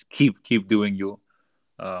 and just keep doing you,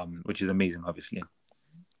 which is amazing, obviously.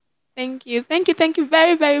 thank you. Thank you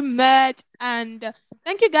very, very much. And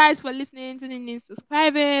thank you guys for listening, tuning in,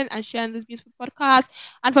 subscribing, and sharing this beautiful podcast.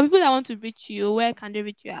 And for people that want to reach you, where can they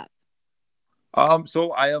reach you at?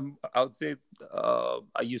 So I am. I would say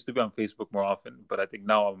I used to be on Facebook more often, but I think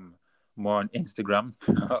now I'm more on Instagram.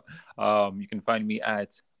 You can find me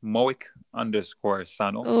at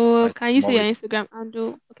Moic_Sano. So, Right, can you say your Moic. Instagram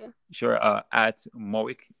handle? Okay. Sure. At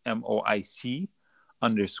Moic Moic_Sano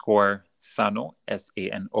SANO.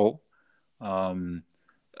 Um,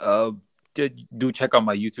 uh, do check out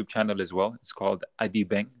my YouTube channel as well. It's called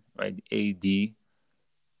Adibeng, right? Adibeng,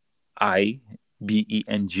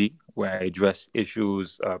 where I address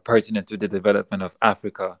issues pertinent to the development of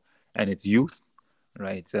Africa and its youth,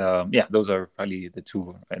 right? Yeah, those are probably the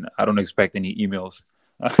two, and I don't expect any emails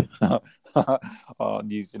on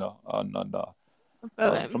these, No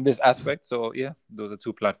problem. from this aspect. So yeah, those are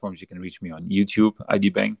two platforms you can reach me on: YouTube,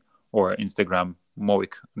 Adibeng, or Instagram,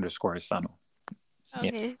 Moik_Sano. Yeah,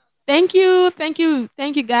 Okay. Thank you. Thank you.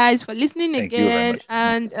 Thank you guys for listening thank you very again. much.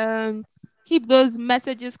 Yeah. And keep those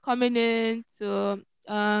messages coming in to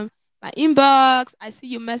my inbox. I see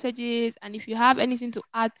your messages. And if you have anything to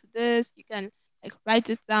add to this, you can like write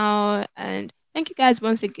it down. And thank you guys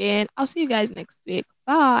once again. I'll see you guys next week.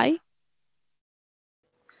 Bye.